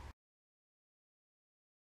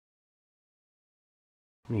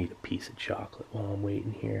 I need a piece of chocolate while I'm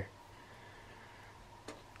waiting here.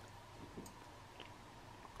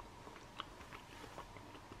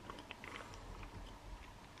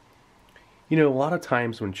 You know, a lot of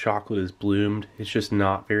times when chocolate is bloomed, it's just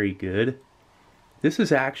not very good. This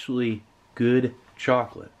is actually good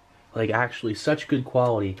chocolate. Like, actually such good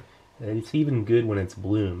quality that it's even good when it's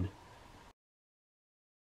bloomed.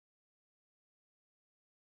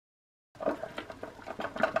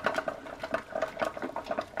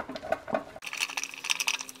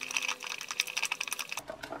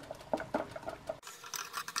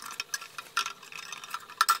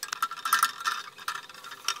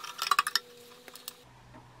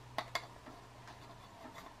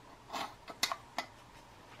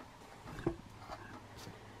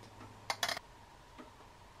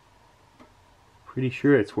 Pretty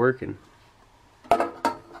sure it's working. I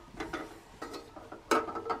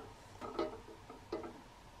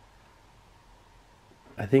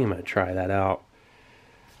think I'm going to try that out.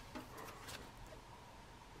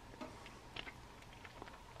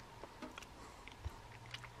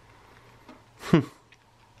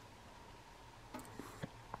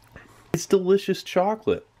 It's delicious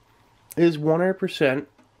chocolate. It is 100%.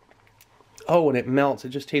 Oh, and it melts. It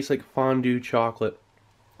just tastes like fondue chocolate.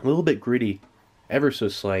 A little bit gritty. Ever so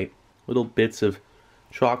slight. Little bits of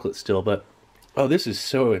chocolate still, but oh, this is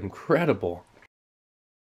so incredible.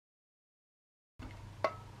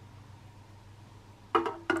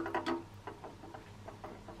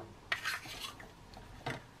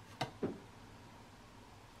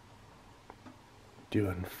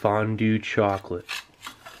 Doing fondue chocolate.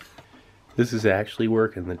 This is actually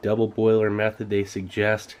working. The double boiler method they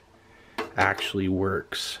suggest actually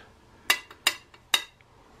works.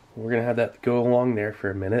 We're gonna have that go along there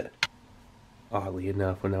for a minute. Oddly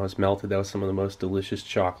enough, when that was melted, that was some of the most delicious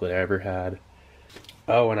chocolate I ever had.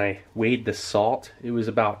 Oh, and I weighed the salt. It was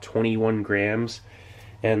about 21 grams,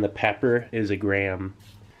 and the pepper is a gram.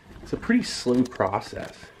 It's a pretty slow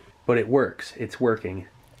process, but it works. It's working.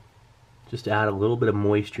 Just add a little bit of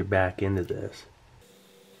moisture back into this.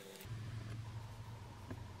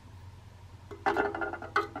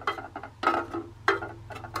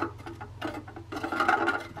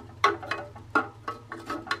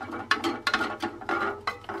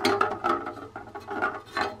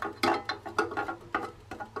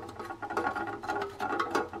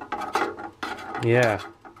 Yeah,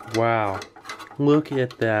 wow, look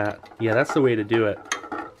at that. Yeah, that's the way to do it.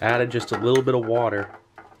 Added just a little bit of water,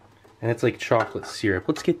 and it's like chocolate syrup.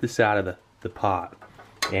 Let's get this out of the pot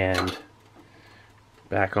and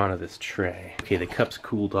back onto this tray. Okay, the cup's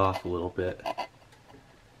cooled off a little bit.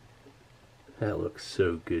 That looks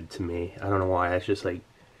so good to me. I don't know why, that's just like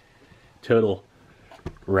total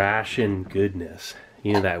ration goodness.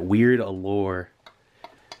 You know, that weird allure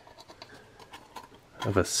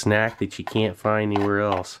of a snack that you can't find anywhere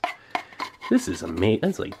else. This is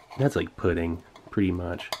amazing. That's like pudding, pretty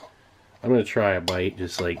much. I'm gonna try a bite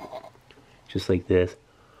just like this.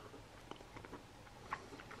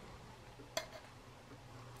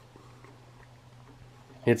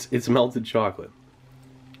 It's melted chocolate.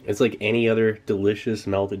 It's like any other delicious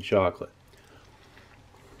melted chocolate.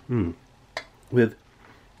 With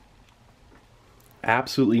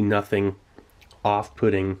absolutely nothing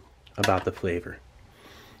off-putting about the flavor.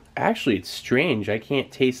 Actually, it's strange. I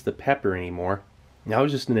can't taste the pepper anymore. That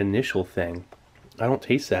was just an initial thing. I don't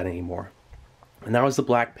taste that anymore. And that was the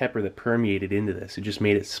black pepper that permeated into this. It just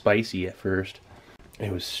made it spicy at first.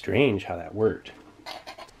 It was strange how that worked.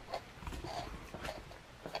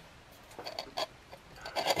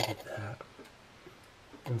 Look at that.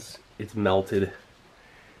 It's melted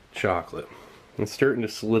chocolate. It's starting to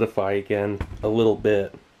solidify again a little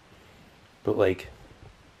bit. But like,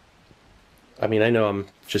 I mean, I know I'm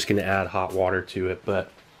just gonna add hot water to it,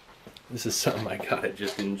 but this is something I gotta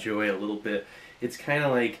just enjoy a little bit. It's kind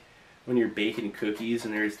of like when you're baking cookies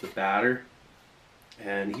and there's the batter,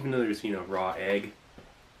 and even though there's, you know, raw egg,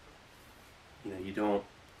 you know, you don't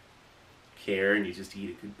care and you just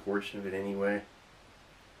eat a good portion of it anyway.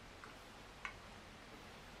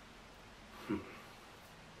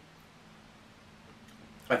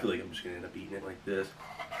 I feel like I'm just gonna end up eating it like this.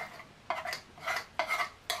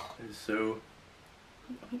 It is so...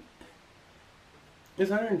 It's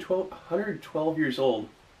 112 years old.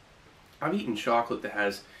 I've eaten chocolate that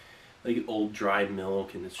has like old dry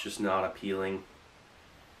milk and it's just not appealing.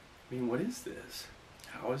 I mean, what is this?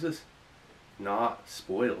 How is this not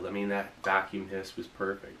spoiled? I mean, that vacuum hiss was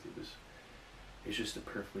perfect. It's just a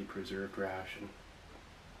perfectly preserved ration.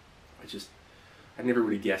 I never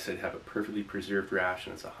would have guessed I'd have a perfectly preserved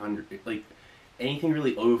ration. It's 100, like anything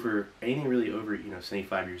really over, you know,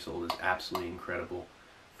 75 years old is absolutely incredible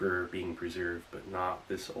for being preserved, but not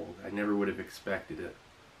this old. I never would have expected it.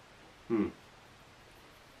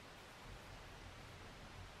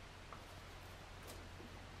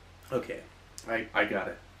 Okay, I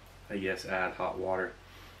gotta, I guess, add hot water.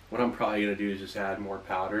 What I'm probably gonna do is just add more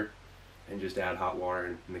powder and just add hot water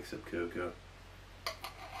and mix up cocoa.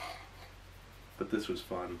 But this was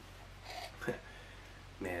fun.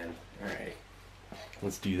 Man, alright.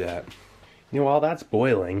 Let's do that. You know, while that's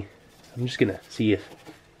boiling, I'm just gonna see if...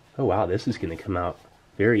 Oh wow, this is gonna come out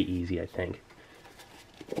very easy, I think.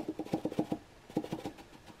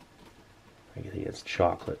 I think it's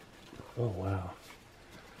chocolate. Oh wow.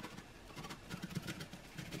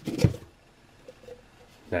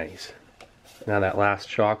 Nice. Now that last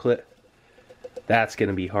chocolate, that's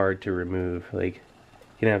gonna be hard to remove. Like,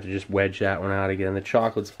 you're gonna have to just wedge that one out again. The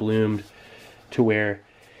chocolate's bloomed to where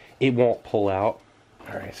it won't pull out.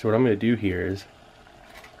 Alright, so what I'm gonna do here is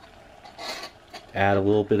add a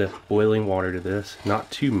little bit of boiling water to this,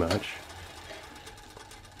 not too much.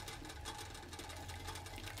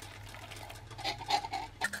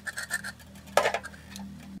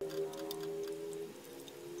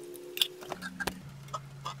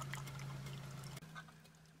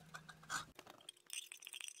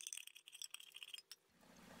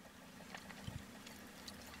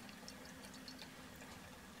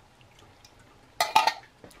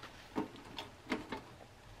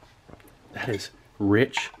 That is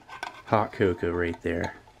rich hot cocoa right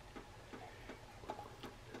there.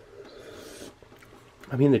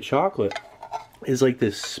 I mean, the chocolate is like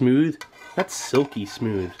this smooth, that's silky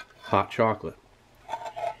smooth hot chocolate.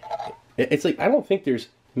 It's like, I don't think there's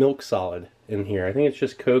milk solid in here. I think it's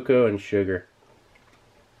just cocoa and sugar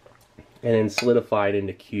and then solidified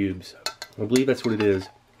into cubes. I believe that's what it is.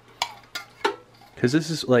 Because this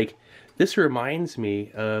is like, this reminds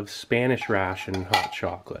me of Spanish ration hot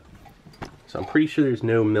chocolate. So I'm pretty sure there's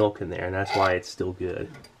no milk in there, and that's why it's still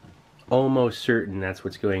good. Almost certain that's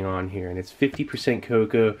what's going on here. And it's 50%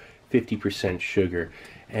 cocoa, 50% sugar,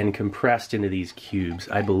 and compressed into these cubes.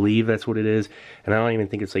 I believe that's what it is. And I don't even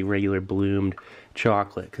think it's like regular bloomed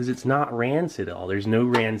chocolate, because it's not rancid at all. There's no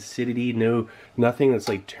rancidity, nothing that's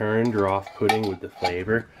like turned or off-putting with the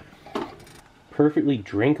flavor. Perfectly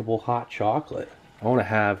drinkable hot chocolate. I want to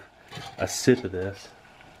have a sip of this.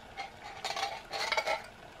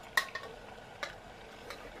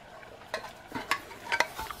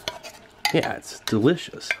 Yeah, it's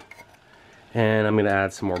delicious. And I'm going to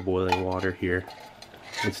add some more boiling water here.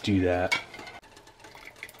 Let's do that.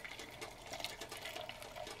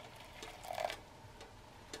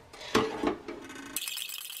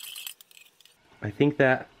 I think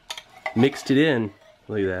that mixed it in.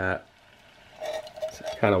 Look at that. It's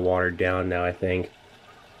kind of watered down now, I think.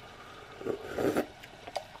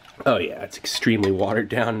 Oh yeah, it's extremely watered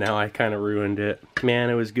down now. I kind of ruined it.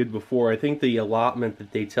 Man, it was good before. I think the allotment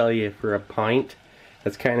that they tell you for a pint,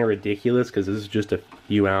 that's kind of ridiculous because this is just a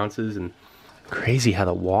few ounces, and crazy how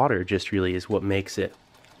the water just really is what makes it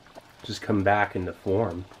just come back into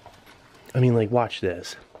form. I mean, like, watch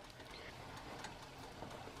this.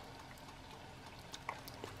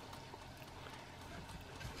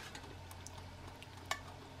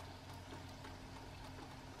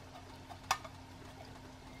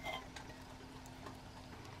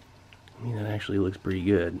 I mean, that actually looks pretty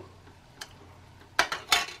good. That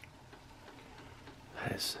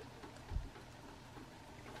is...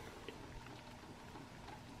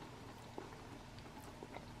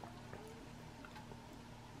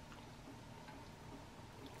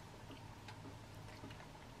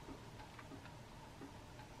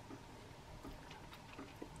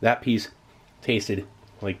 That piece tasted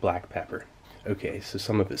like black pepper. Okay, so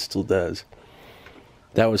some of it still does.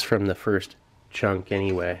 That was from the first chunk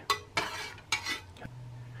anyway.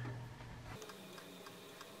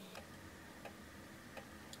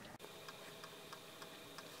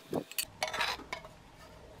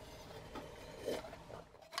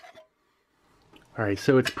 Alright,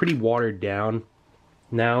 so it's pretty watered down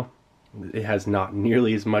now. It has not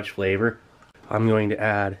nearly as much flavor. I'm going to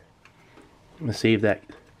add, I'm going to save that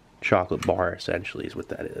chocolate bar, essentially, is what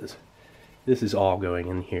that is. This is all going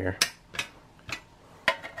in here.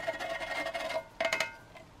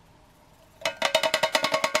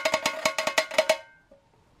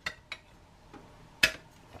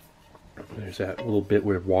 There's that little bit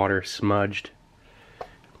where water smudged.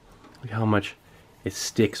 Look how much it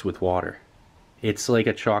sticks with water. It's like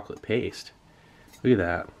a chocolate paste. Look at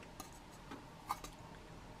that.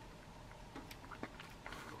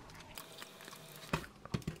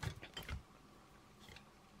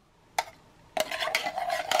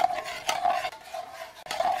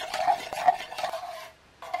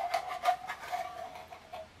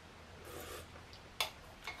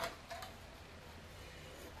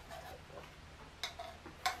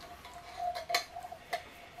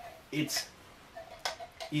 It's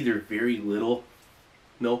either very little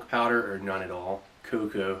milk powder or none at all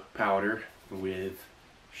cocoa powder with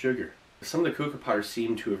sugar. Some of the cocoa powders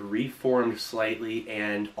seem to have reformed slightly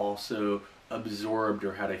and also absorbed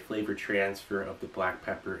or had a flavor transfer of the black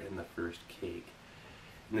pepper in the first cake.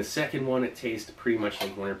 In the second one, it tastes pretty much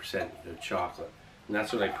like 100% chocolate. And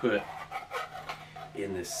that's what I put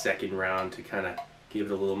in this second round to kind of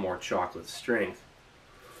give it a little more chocolate strength.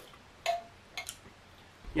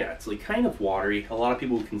 Yeah, it's like kind of watery. A lot of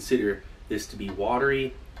people would consider this to be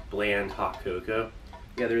watery, bland hot cocoa.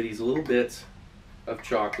 Yeah, there are these little bits of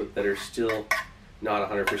chocolate that are still not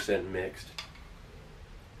 100% mixed.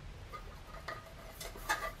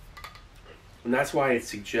 And that's why it's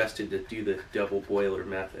suggested to do the double boiler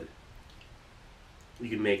method. You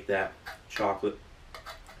can make that chocolate,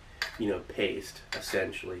 paste,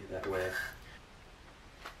 essentially, that way.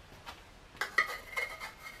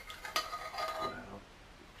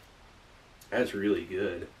 That's really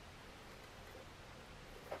good.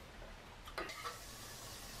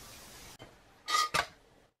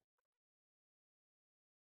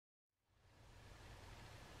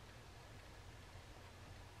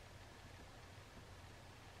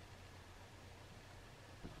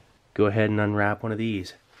 Go ahead and unwrap one of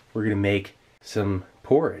these. We're going to make some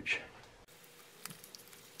porridge.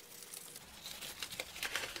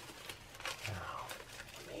 Wow,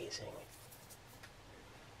 amazing.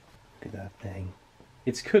 Look at that thing.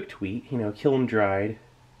 It's cooked wheat, kiln dried,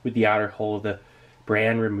 with the outer hull of the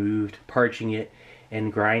bran removed, parching it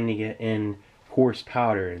and grinding it in coarse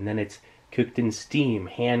powder, and then it's cooked in steam,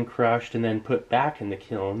 hand crushed, and then put back in the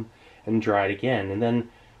kiln and dried again, and then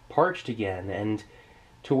parched again, and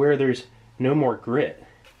to where there's no more grit.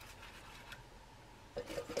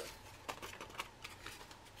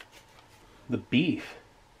 The beef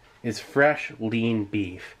is fresh, lean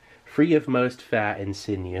beef, free of most fat and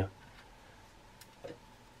sinew.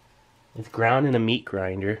 It's ground in a meat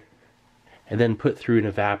grinder and then put through an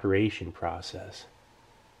evaporation process.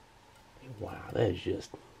 Wow, that is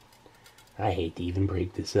just... I hate to even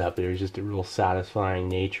break this up. There's just a real satisfying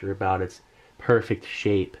nature about its perfect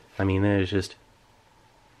shape. I mean, there's just...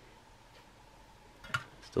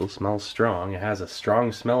 Still smells strong. It has a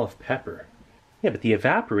strong smell of pepper. Yeah, but the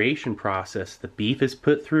evaporation process the beef is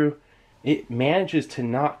put through, it manages to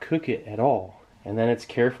not cook it at all. And then it's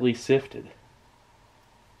carefully sifted.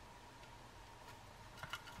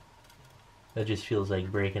 That just feels like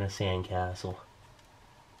breaking a sandcastle.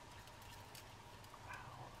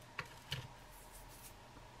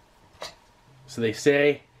 So they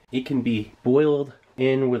say it can be boiled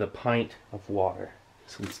in with a pint of water.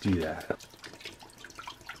 So let's do that.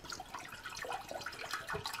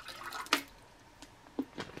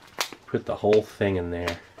 Put the whole thing in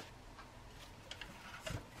there.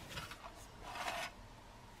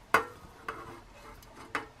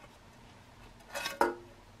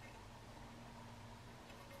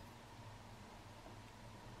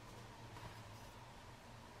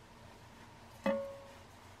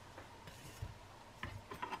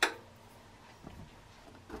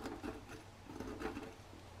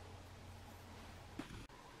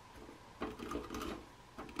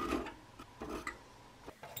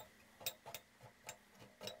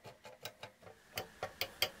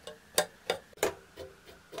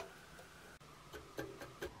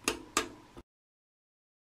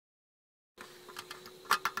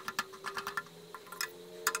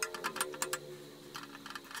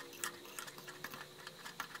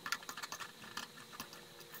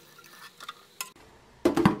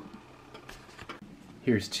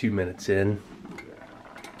 Here's 2 minutes in.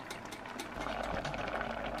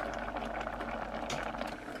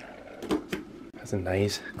 Has a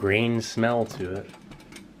nice grain smell to it.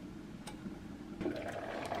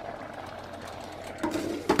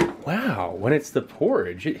 Wow. wow, when it's the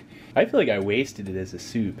porridge, I feel like I wasted it as a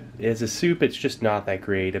soup. As a soup, it's just not that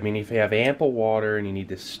great. I mean, if you have ample water and you need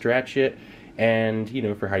to stretch it, and, you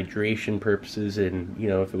know, for hydration purposes, and, you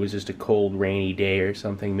know, if it was just a cold, rainy day or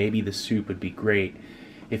something, maybe the soup would be great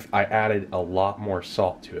if I added a lot more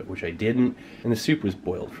salt to it, which I didn't, and the soup was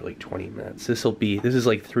boiled for like 20 minutes. This is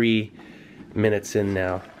like 3 minutes in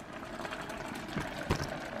now.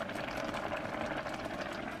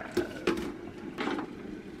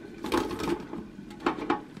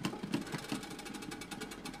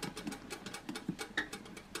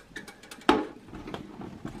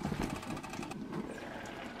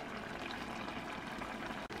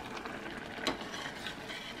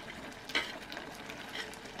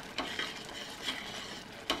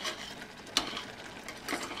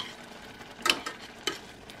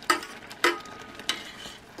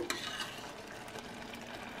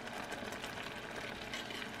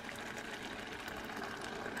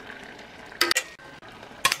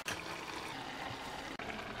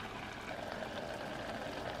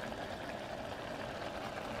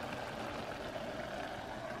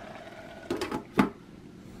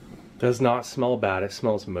 Does not smell bad. It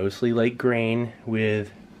smells mostly like grain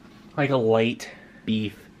with like a light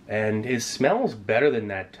beef, and it smells better than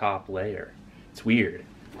that top layer. It's weird.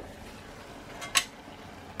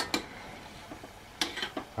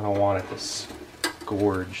 I don't want it to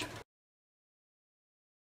scourge.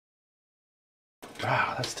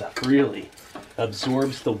 Wow, that stuff really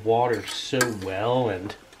absorbs the water so well,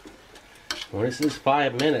 and when it says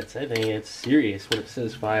 5 minutes, I think it's serious. When it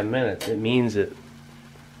says 5 minutes, it means it.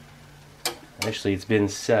 Actually, it's been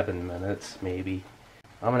 7 minutes, maybe.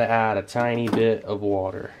 I'm gonna add a tiny bit of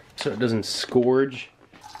water so it doesn't scourge.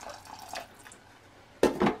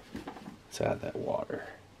 Let's add that water.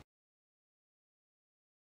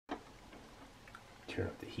 Turn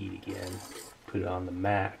up the heat again. Put it on the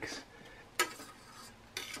max.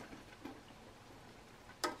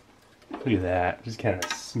 Look at that. Just kind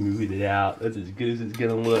of smooth it out. That's as good as it's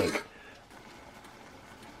gonna look.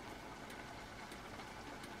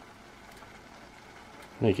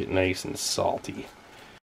 Make it nice and salty.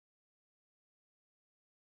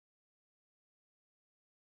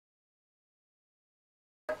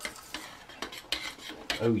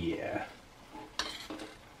 Oh yeah.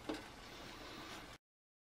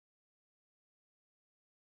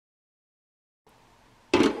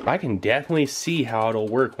 I can definitely see how it'll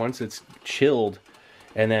work once it's chilled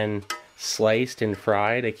and then sliced and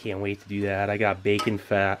fried. I can't wait to do that. I got bacon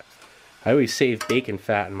fat. I always save bacon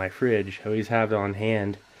fat in my fridge. I always have it on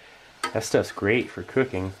hand. That stuff's great for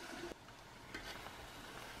cooking.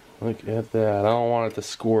 Look at that. I don't want it to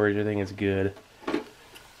scourge. I think it's good.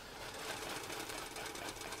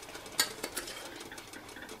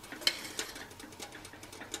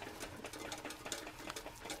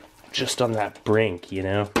 Just on that brink, you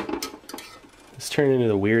know? It's turned into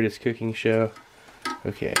the weirdest cooking show.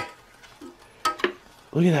 Okay.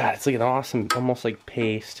 Look at that. It's like an awesome, almost like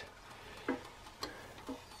paste.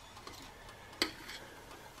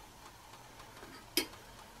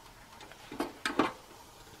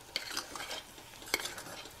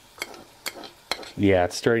 Yeah,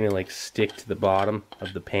 it's starting to like stick to the bottom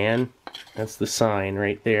of the pan. That's the sign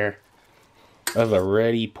right there of a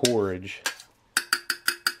ready porridge.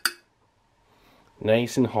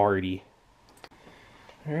 Nice and hearty.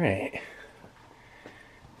 Alright.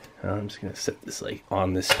 I'm just gonna set this like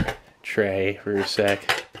on this tray for a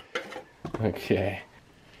sec. Okay.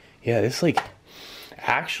 Yeah, this like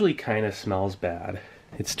actually kind of smells bad.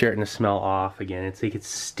 It's starting to smell off again. It's like it's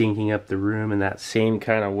stinking up the room in that same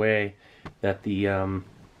kind of way that the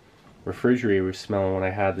refrigerator was smelling when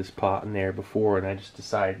I had this pot in there before, and I just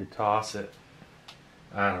decided to toss it.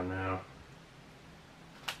 I don't know.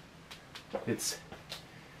 It's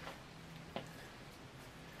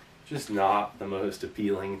just not the most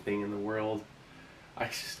appealing thing in the world. I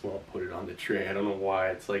just won't put it on the tray. I don't know why.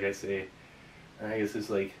 It's like I say, I guess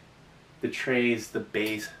it's like the tray is the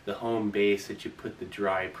base, the home base that you put the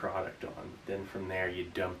dry product on. Then from there you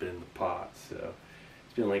dump it in the pot. So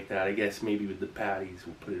it's been like that. I guess maybe with the patties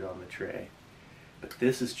we'll put it on the tray. But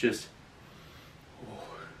this is just,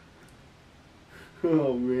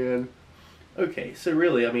 oh man. Okay, so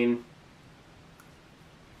really, I mean,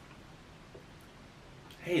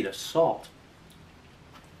 hey, the salt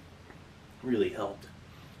really helped.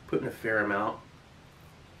 Putting a fair amount.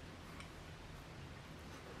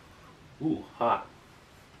 Ooh, hot.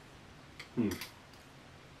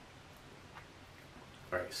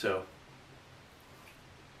 Alright, so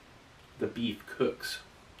the beef cooks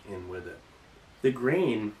in with it. The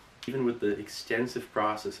grain, even with the extensive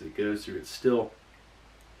process it goes through, it's still,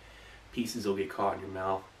 pieces will get caught in your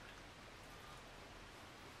mouth.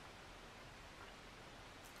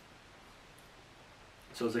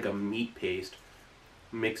 So it's like a meat paste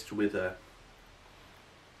mixed with a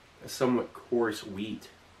somewhat coarse wheat,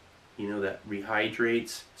 you know, that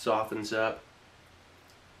rehydrates, softens up.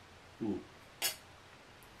 Ooh,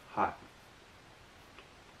 hot.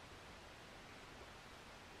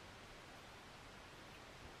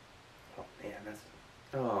 Oh man, that's,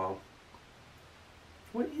 oh,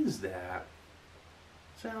 what is that?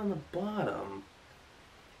 Is that on the bottom?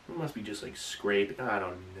 It must be just like scraping. I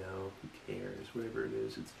don't know. Who cares? Whatever it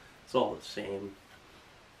is, it's all the same.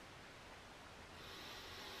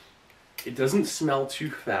 It doesn't smell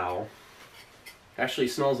too foul. Actually,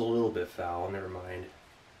 it smells a little bit foul. Never mind.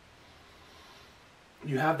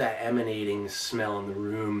 You have that emanating smell in the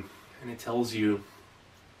room, and it tells you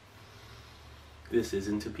this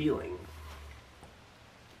isn't appealing.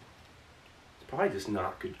 It's probably just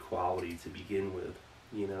not good quality to begin with.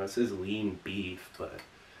 You know, it says lean beef, but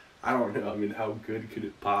I don't know. I mean, how good could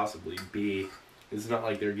it possibly be? It's not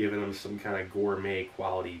like they're giving them some kind of gourmet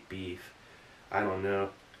quality beef. I don't know.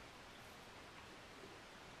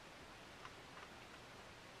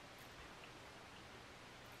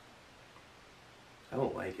 I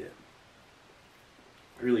don't like it.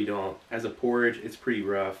 I really don't. As a porridge, it's pretty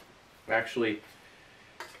rough. Actually,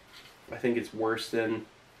 I think it's worse than...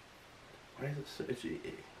 Why is it so...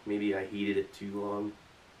 Maybe I heated it too long.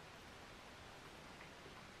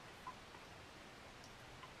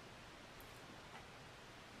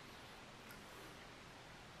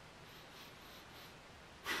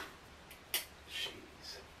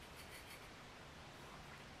 Jeez.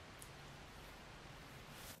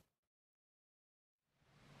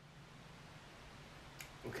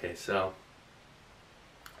 Okay, so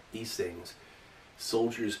these things,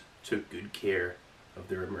 soldiers took good care of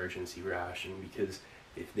their emergency ration, because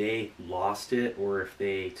if they lost it or if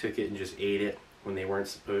they took it and just ate it when they weren't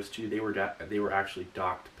supposed to, they were actually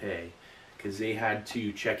docked pay, because they had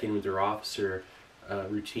to check in with their officer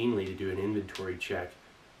routinely to do an inventory check,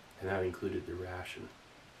 and that included the ration.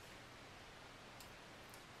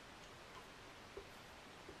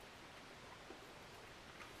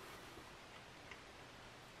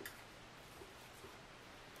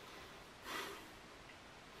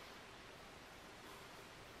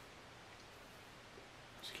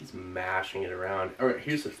 He's mashing it around. Alright,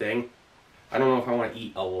 here's the thing. I don't know if I want to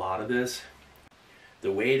eat a lot of this.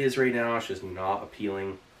 The way it is right now, it's just not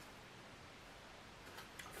appealing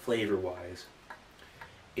flavor-wise.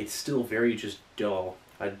 It's still very just dull.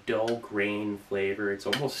 A dull grain flavor. It's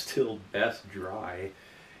almost still best dry.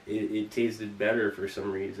 It tasted better for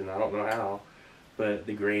some reason. I don't know how. But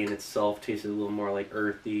the grain itself tasted a little more like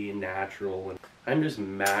earthy and natural. And I'm just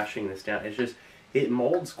mashing this down. It's just... It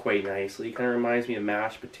molds quite nicely. It kind of reminds me of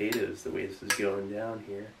mashed potatoes, the way this is going down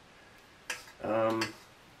here. I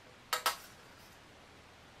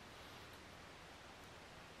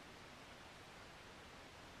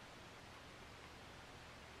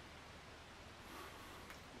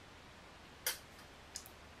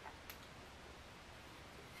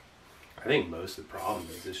think most of the problem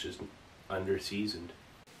is it's just under-seasoned.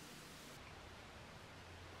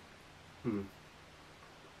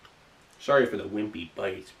 Sorry for the wimpy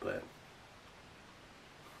bites, but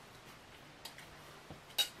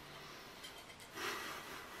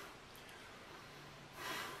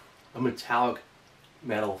a metallic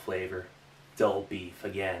metal flavor. Dull beef,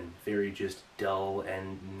 again, very just dull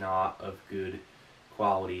and not of good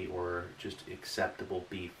quality or just acceptable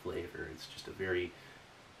beef flavor. It's just a very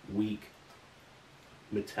weak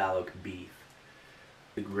metallic beef.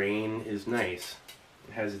 The grain is nice.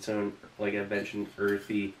 It has its own, like I mentioned,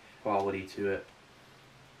 earthy quality to it.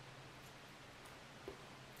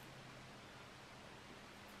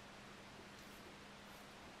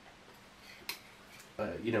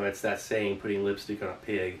 You know, it's that saying, putting lipstick on a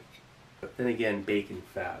pig. But then again, bacon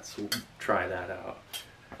fat, so we'll try that out.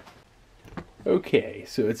 Okay,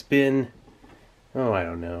 so it's been, oh, I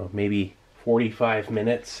don't know, maybe 45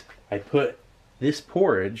 minutes. I put this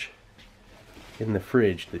porridge in the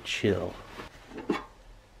fridge to chill.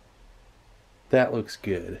 That looks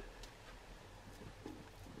good.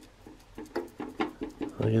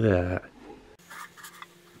 Look at that.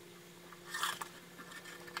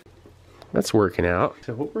 That's working out.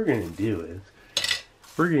 So what we're going to do is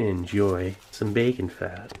we're going to enjoy some bacon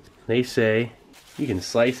fat. They say you can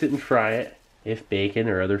slice it and fry it if bacon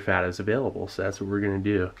or other fat is available. So that's what we're going to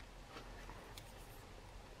do.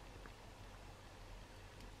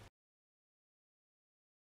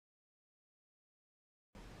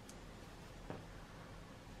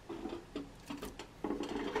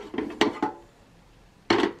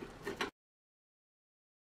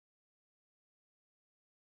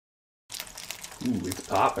 Ooh, it's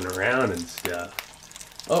popping around and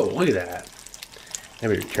stuff. Oh, look at that.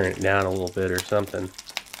 Maybe turn it down a little bit or something.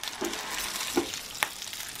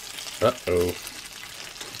 Uh-oh.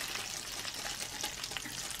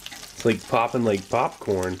 It's like popping like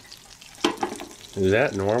popcorn. Is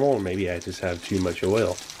that normal? Or maybe I just have too much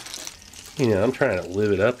oil. You know, I'm trying to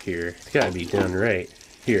live it up here. It's gotta be done right.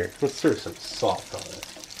 Here, let's throw some salt on it.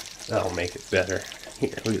 That'll make it better.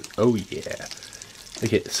 Here, look at, oh yeah.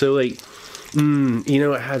 Okay, so like, you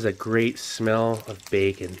know, it has a great smell of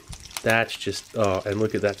bacon. That's just, oh, and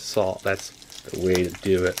look at that salt. That's the way to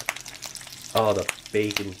do it. Oh, the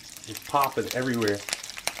bacon is popping everywhere.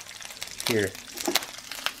 Here.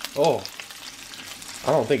 Oh,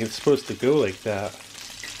 I don't think it's supposed to go like that.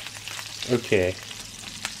 Okay.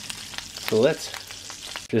 So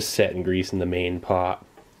let's just set and grease in the main pot.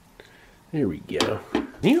 There we go.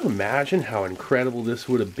 Can you imagine how incredible this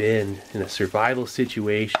would have been in a survival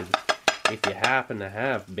situation if you happen to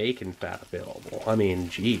have bacon fat available? I mean,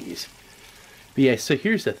 geez. But yeah, so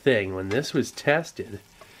here's the thing. When this was tested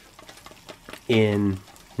in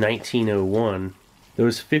 1901,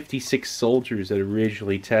 those 56 soldiers that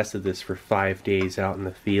originally tested this for 5 days out in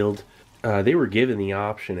the field, they were given the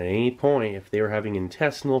option at any point, if they were having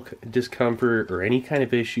intestinal discomfort or any kind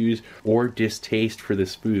of issues or distaste for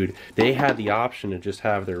this food, they had the option to just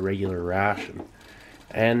have their regular ration.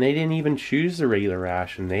 And they didn't even choose the regular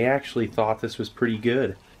ration. They actually thought this was pretty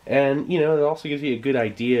good. And, you know, it also gives you a good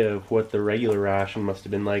idea of what the regular ration must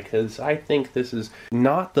have been like, because I think this is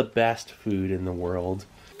not the best food in the world.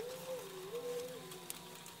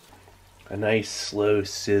 A nice slow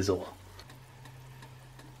sizzle.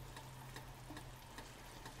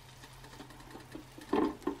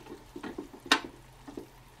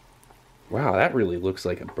 Wow, that really looks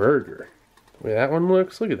like a burger. The way that one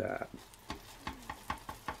looks, look at that.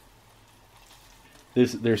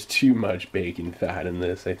 There's too much bacon fat in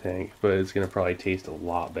this, I think, but it's gonna probably taste a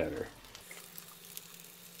lot better.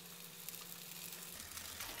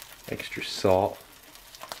 Extra salt.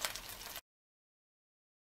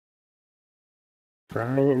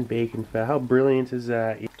 Frying it in bacon fat. How brilliant is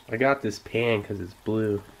that? I got this pan because it's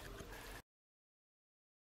blue.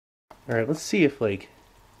 Alright, let's see if like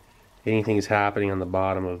anything's happening on the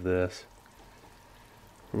bottom of this.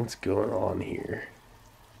 What's going on here?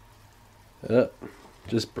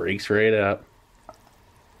 Just breaks right up.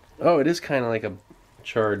 Oh, it is kind of like a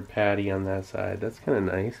charred patty on that side. That's kind of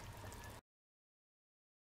nice.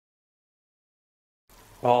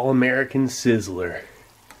 All American Sizzler.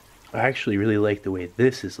 I actually really like the way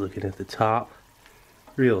this is looking at the top.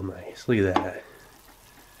 Real nice. Look at that.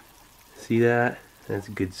 See that? That's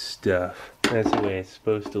good stuff. That's the way it's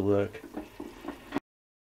supposed to look.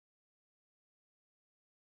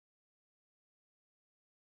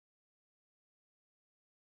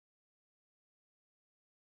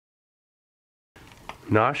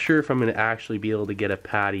 Not sure if I'm going to actually be able to get a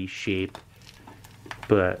patty shape,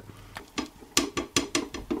 but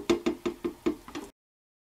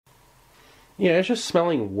yeah, it's just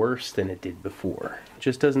smelling worse than it did before. It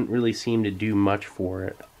just doesn't really seem to do much for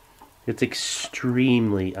it. It's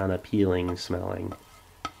extremely unappealing smelling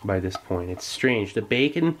by this point. It's strange. The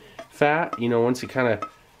bacon fat, you know, once it kind of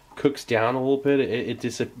cooks down a little bit,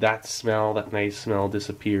 that smell, that nice smell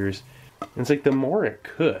disappears. And it's like the more it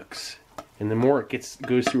cooks, and the more it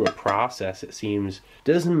goes through a process, it seems.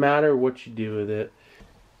 Doesn't matter what you do with it.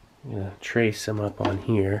 I'm gonna trace some up on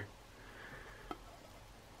here.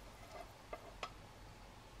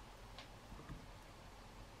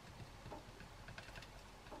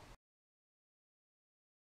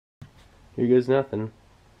 Here goes nothing.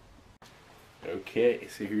 Okay,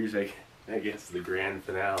 so here's I guess the grand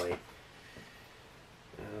finale.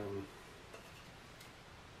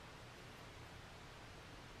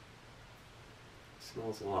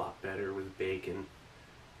 Smells a lot better with bacon.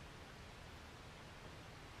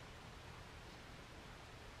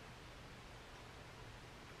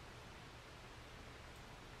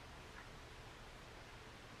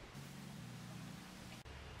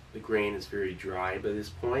 The grain is very dry by this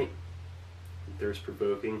point. Thirst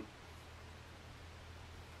provoking.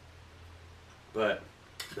 But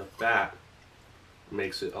the fat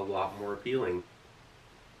makes it a lot more appealing.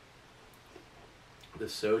 The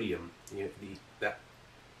sodium, you know,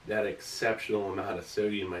 that exceptional amount of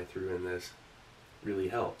sodium I threw in this really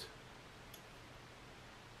helped.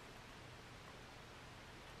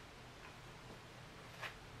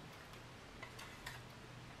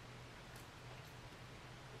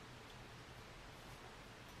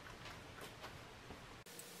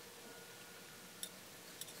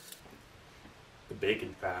 The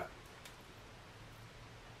bacon fat.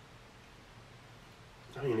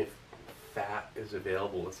 I mean, if fat is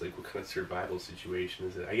available. It's like, what kind of survival situation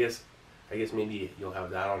is it? I guess maybe you'll have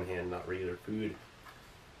that on hand, not regular food,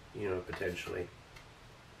 you know, potentially.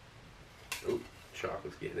 Oh,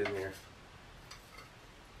 chocolate's getting in there.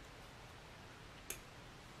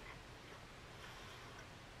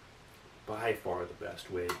 By far the best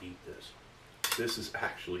way to eat this. This is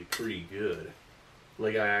actually pretty good.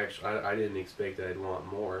 Like, I didn't expect that I'd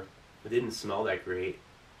want more. It didn't smell that great.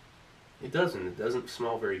 It doesn't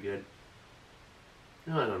smell very good.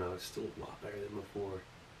 No, I don't know, it's still a lot better than before.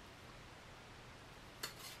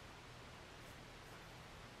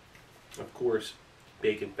 Of course,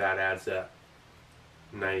 bacon fat adds that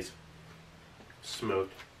nice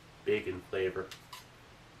smoked bacon flavor.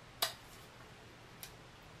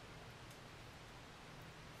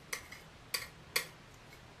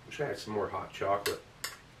 Wish I had some more hot chocolate.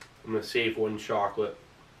 I'm going to save one chocolate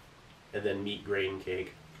and then meat grain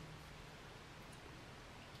cake.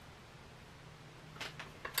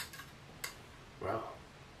 Wow.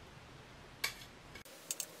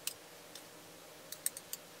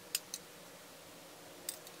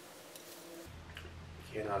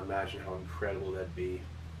 I cannot imagine how incredible that'd be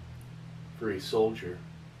for a soldier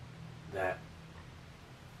that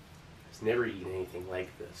has never eaten anything like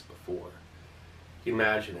this before. You can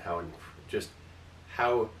imagine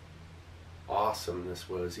how awesome this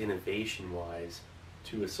was, innovation-wise,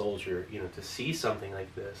 to a soldier, you know, to see something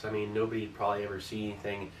like this. I mean, nobody'd probably ever see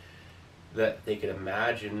anything that they could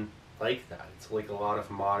imagine like that. It's like a lot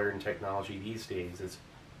of modern technology these days. It's,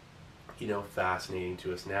 you know, fascinating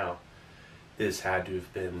to us now. This had to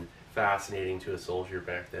have been fascinating to a soldier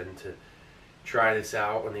back then, to try this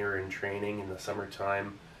out when they were in training in the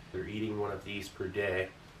summertime. They're eating one of these per day.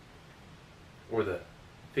 Or the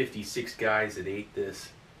 56 guys that ate this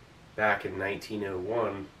back in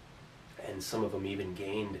 1901, and some of them even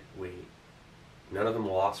gained weight. None of them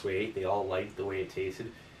lost weight. They all liked the way it tasted.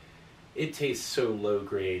 It tastes so low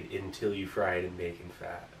grade until you fry it in bacon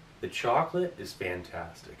fat. The chocolate is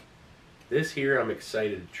fantastic. This here I'm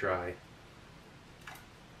excited to try.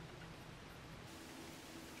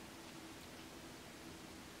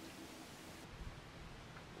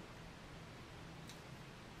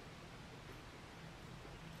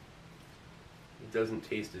 Doesn't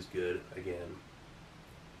taste as good again.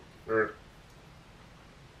 Or,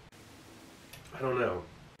 I don't know.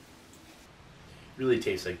 It really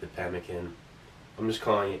tastes like the pemmican. I'm just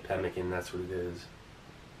calling it pemmican, that's what it is.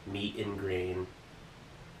 Meat and grain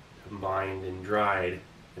combined and dried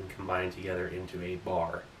and combined together into a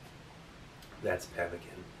bar. That's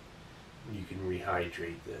pemmican. You can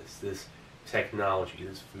rehydrate this. This technology,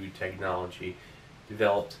 this food technology,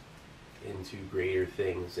 developed into greater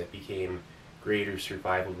things that became greater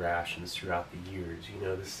survival rations throughout the years. You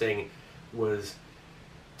know, this thing was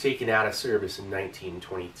taken out of service in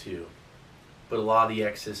 1922, but a lot of the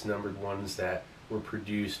excess numbered ones that were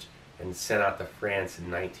produced and sent out to France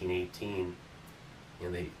in 1918, you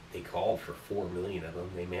know, they called for 4 million of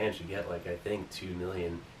them. They managed to get, like, I think 2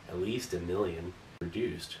 million, at least 1 million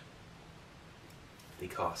produced. They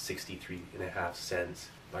cost 63.5 cents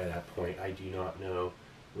by that point. I do not know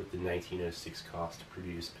what the 1906 cost to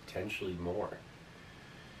produce, potentially more.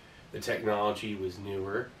 The technology was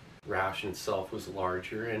newer, ration itself was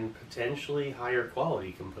larger, and potentially higher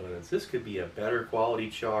quality components. This could be a better quality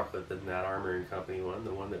chocolate than that Armour & Company one,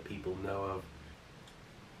 the one that people know of.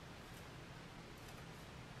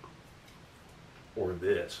 Or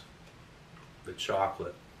this, the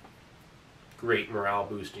chocolate. Great morale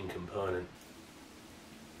boosting component.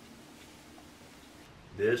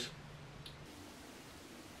 This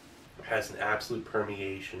has an absolute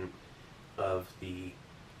permeation of the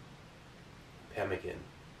pemmican.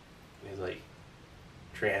 It's like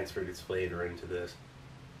transferred its flavor into this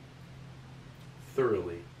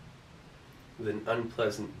thoroughly, with an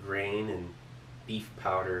unpleasant grain and beef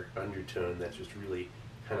powder undertone that just really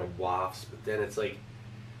kind of wafts. But then it's like,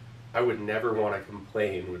 I would never want to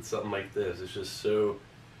complain with something like this. It's just so,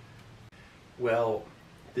 well,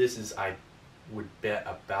 this is, I would bet,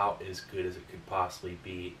 about as good as it could possibly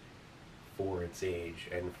be for its age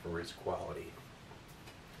and for its quality,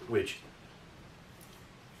 which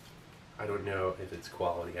I don't know if it's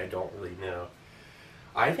quality. I don't really know.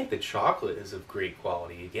 I think the chocolate is of great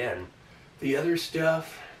quality. Again, the other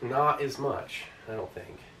stuff, not as much, I don't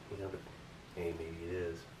think. You know, but hey, maybe it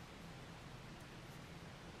is.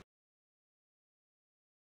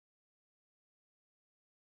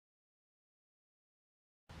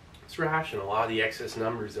 This ration, a lot of the excess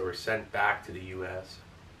numbers that were sent back to the US,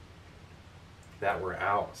 that were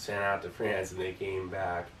out, sent out to France, and they came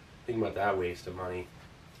back. Think about that waste of money.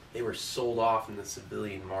 They were sold off in the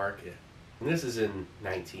civilian market. And this is in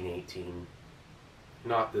 1918.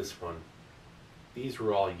 not this one. These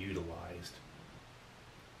were all utilized.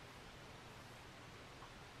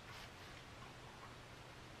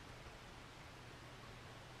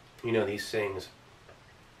 You know, these things,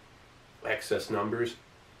 excess numbers,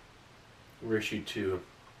 were issued to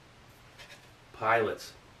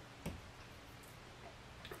pilots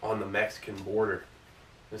on the Mexican border.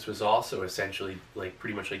 This was also essentially like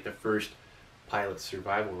pretty much like the first pilot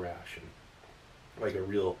survival ration, like a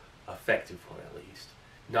real effective one at least.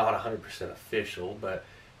 Not 100% official, but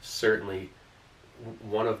certainly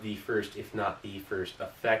one of the first, if not the first,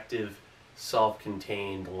 effective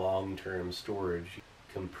self-contained long-term storage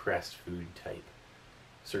compressed food type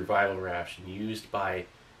survival ration used by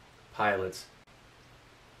pilots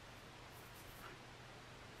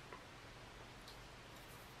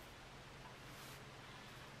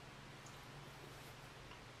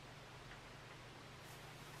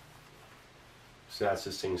So that's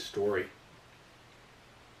this thing's story.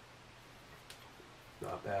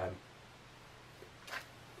 Not bad.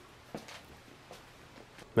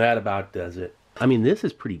 That about does it. I mean, this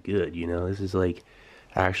is pretty good, you know. This is like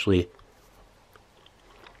actually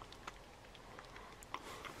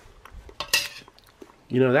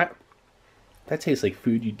that tastes like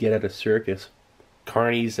food you'd get at a circus.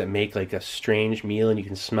 Carnies that make like a strange meal and you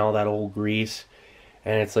can smell that old grease,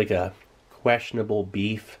 and it's like a questionable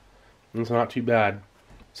beef. It's not too bad.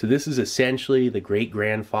 So this is essentially the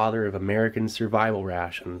great-grandfather of American survival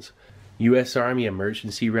rations. US Army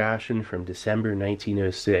Emergency Ration from December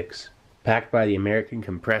 1906. Packed by the American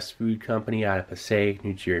Compressed Food Company out of Passaic,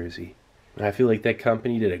 New Jersey. And I feel like that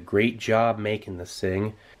company did a great job making this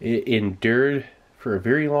thing. It endured for a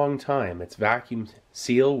very long time. Its vacuum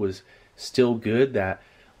seal was still good. That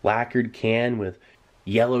lacquered can with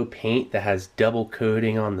yellow paint that has double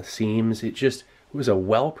coating on the seams. It was a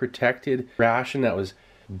well-protected ration that was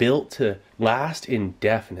built to last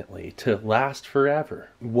indefinitely, to last forever.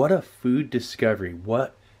 What a food discovery.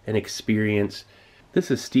 What an experience.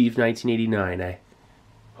 This is Steve 1989. I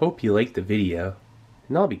hope you liked the video,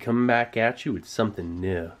 and I'll be coming back at you with something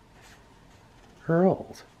new. Or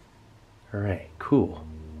old. Alright, cool.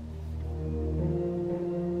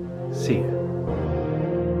 See ya.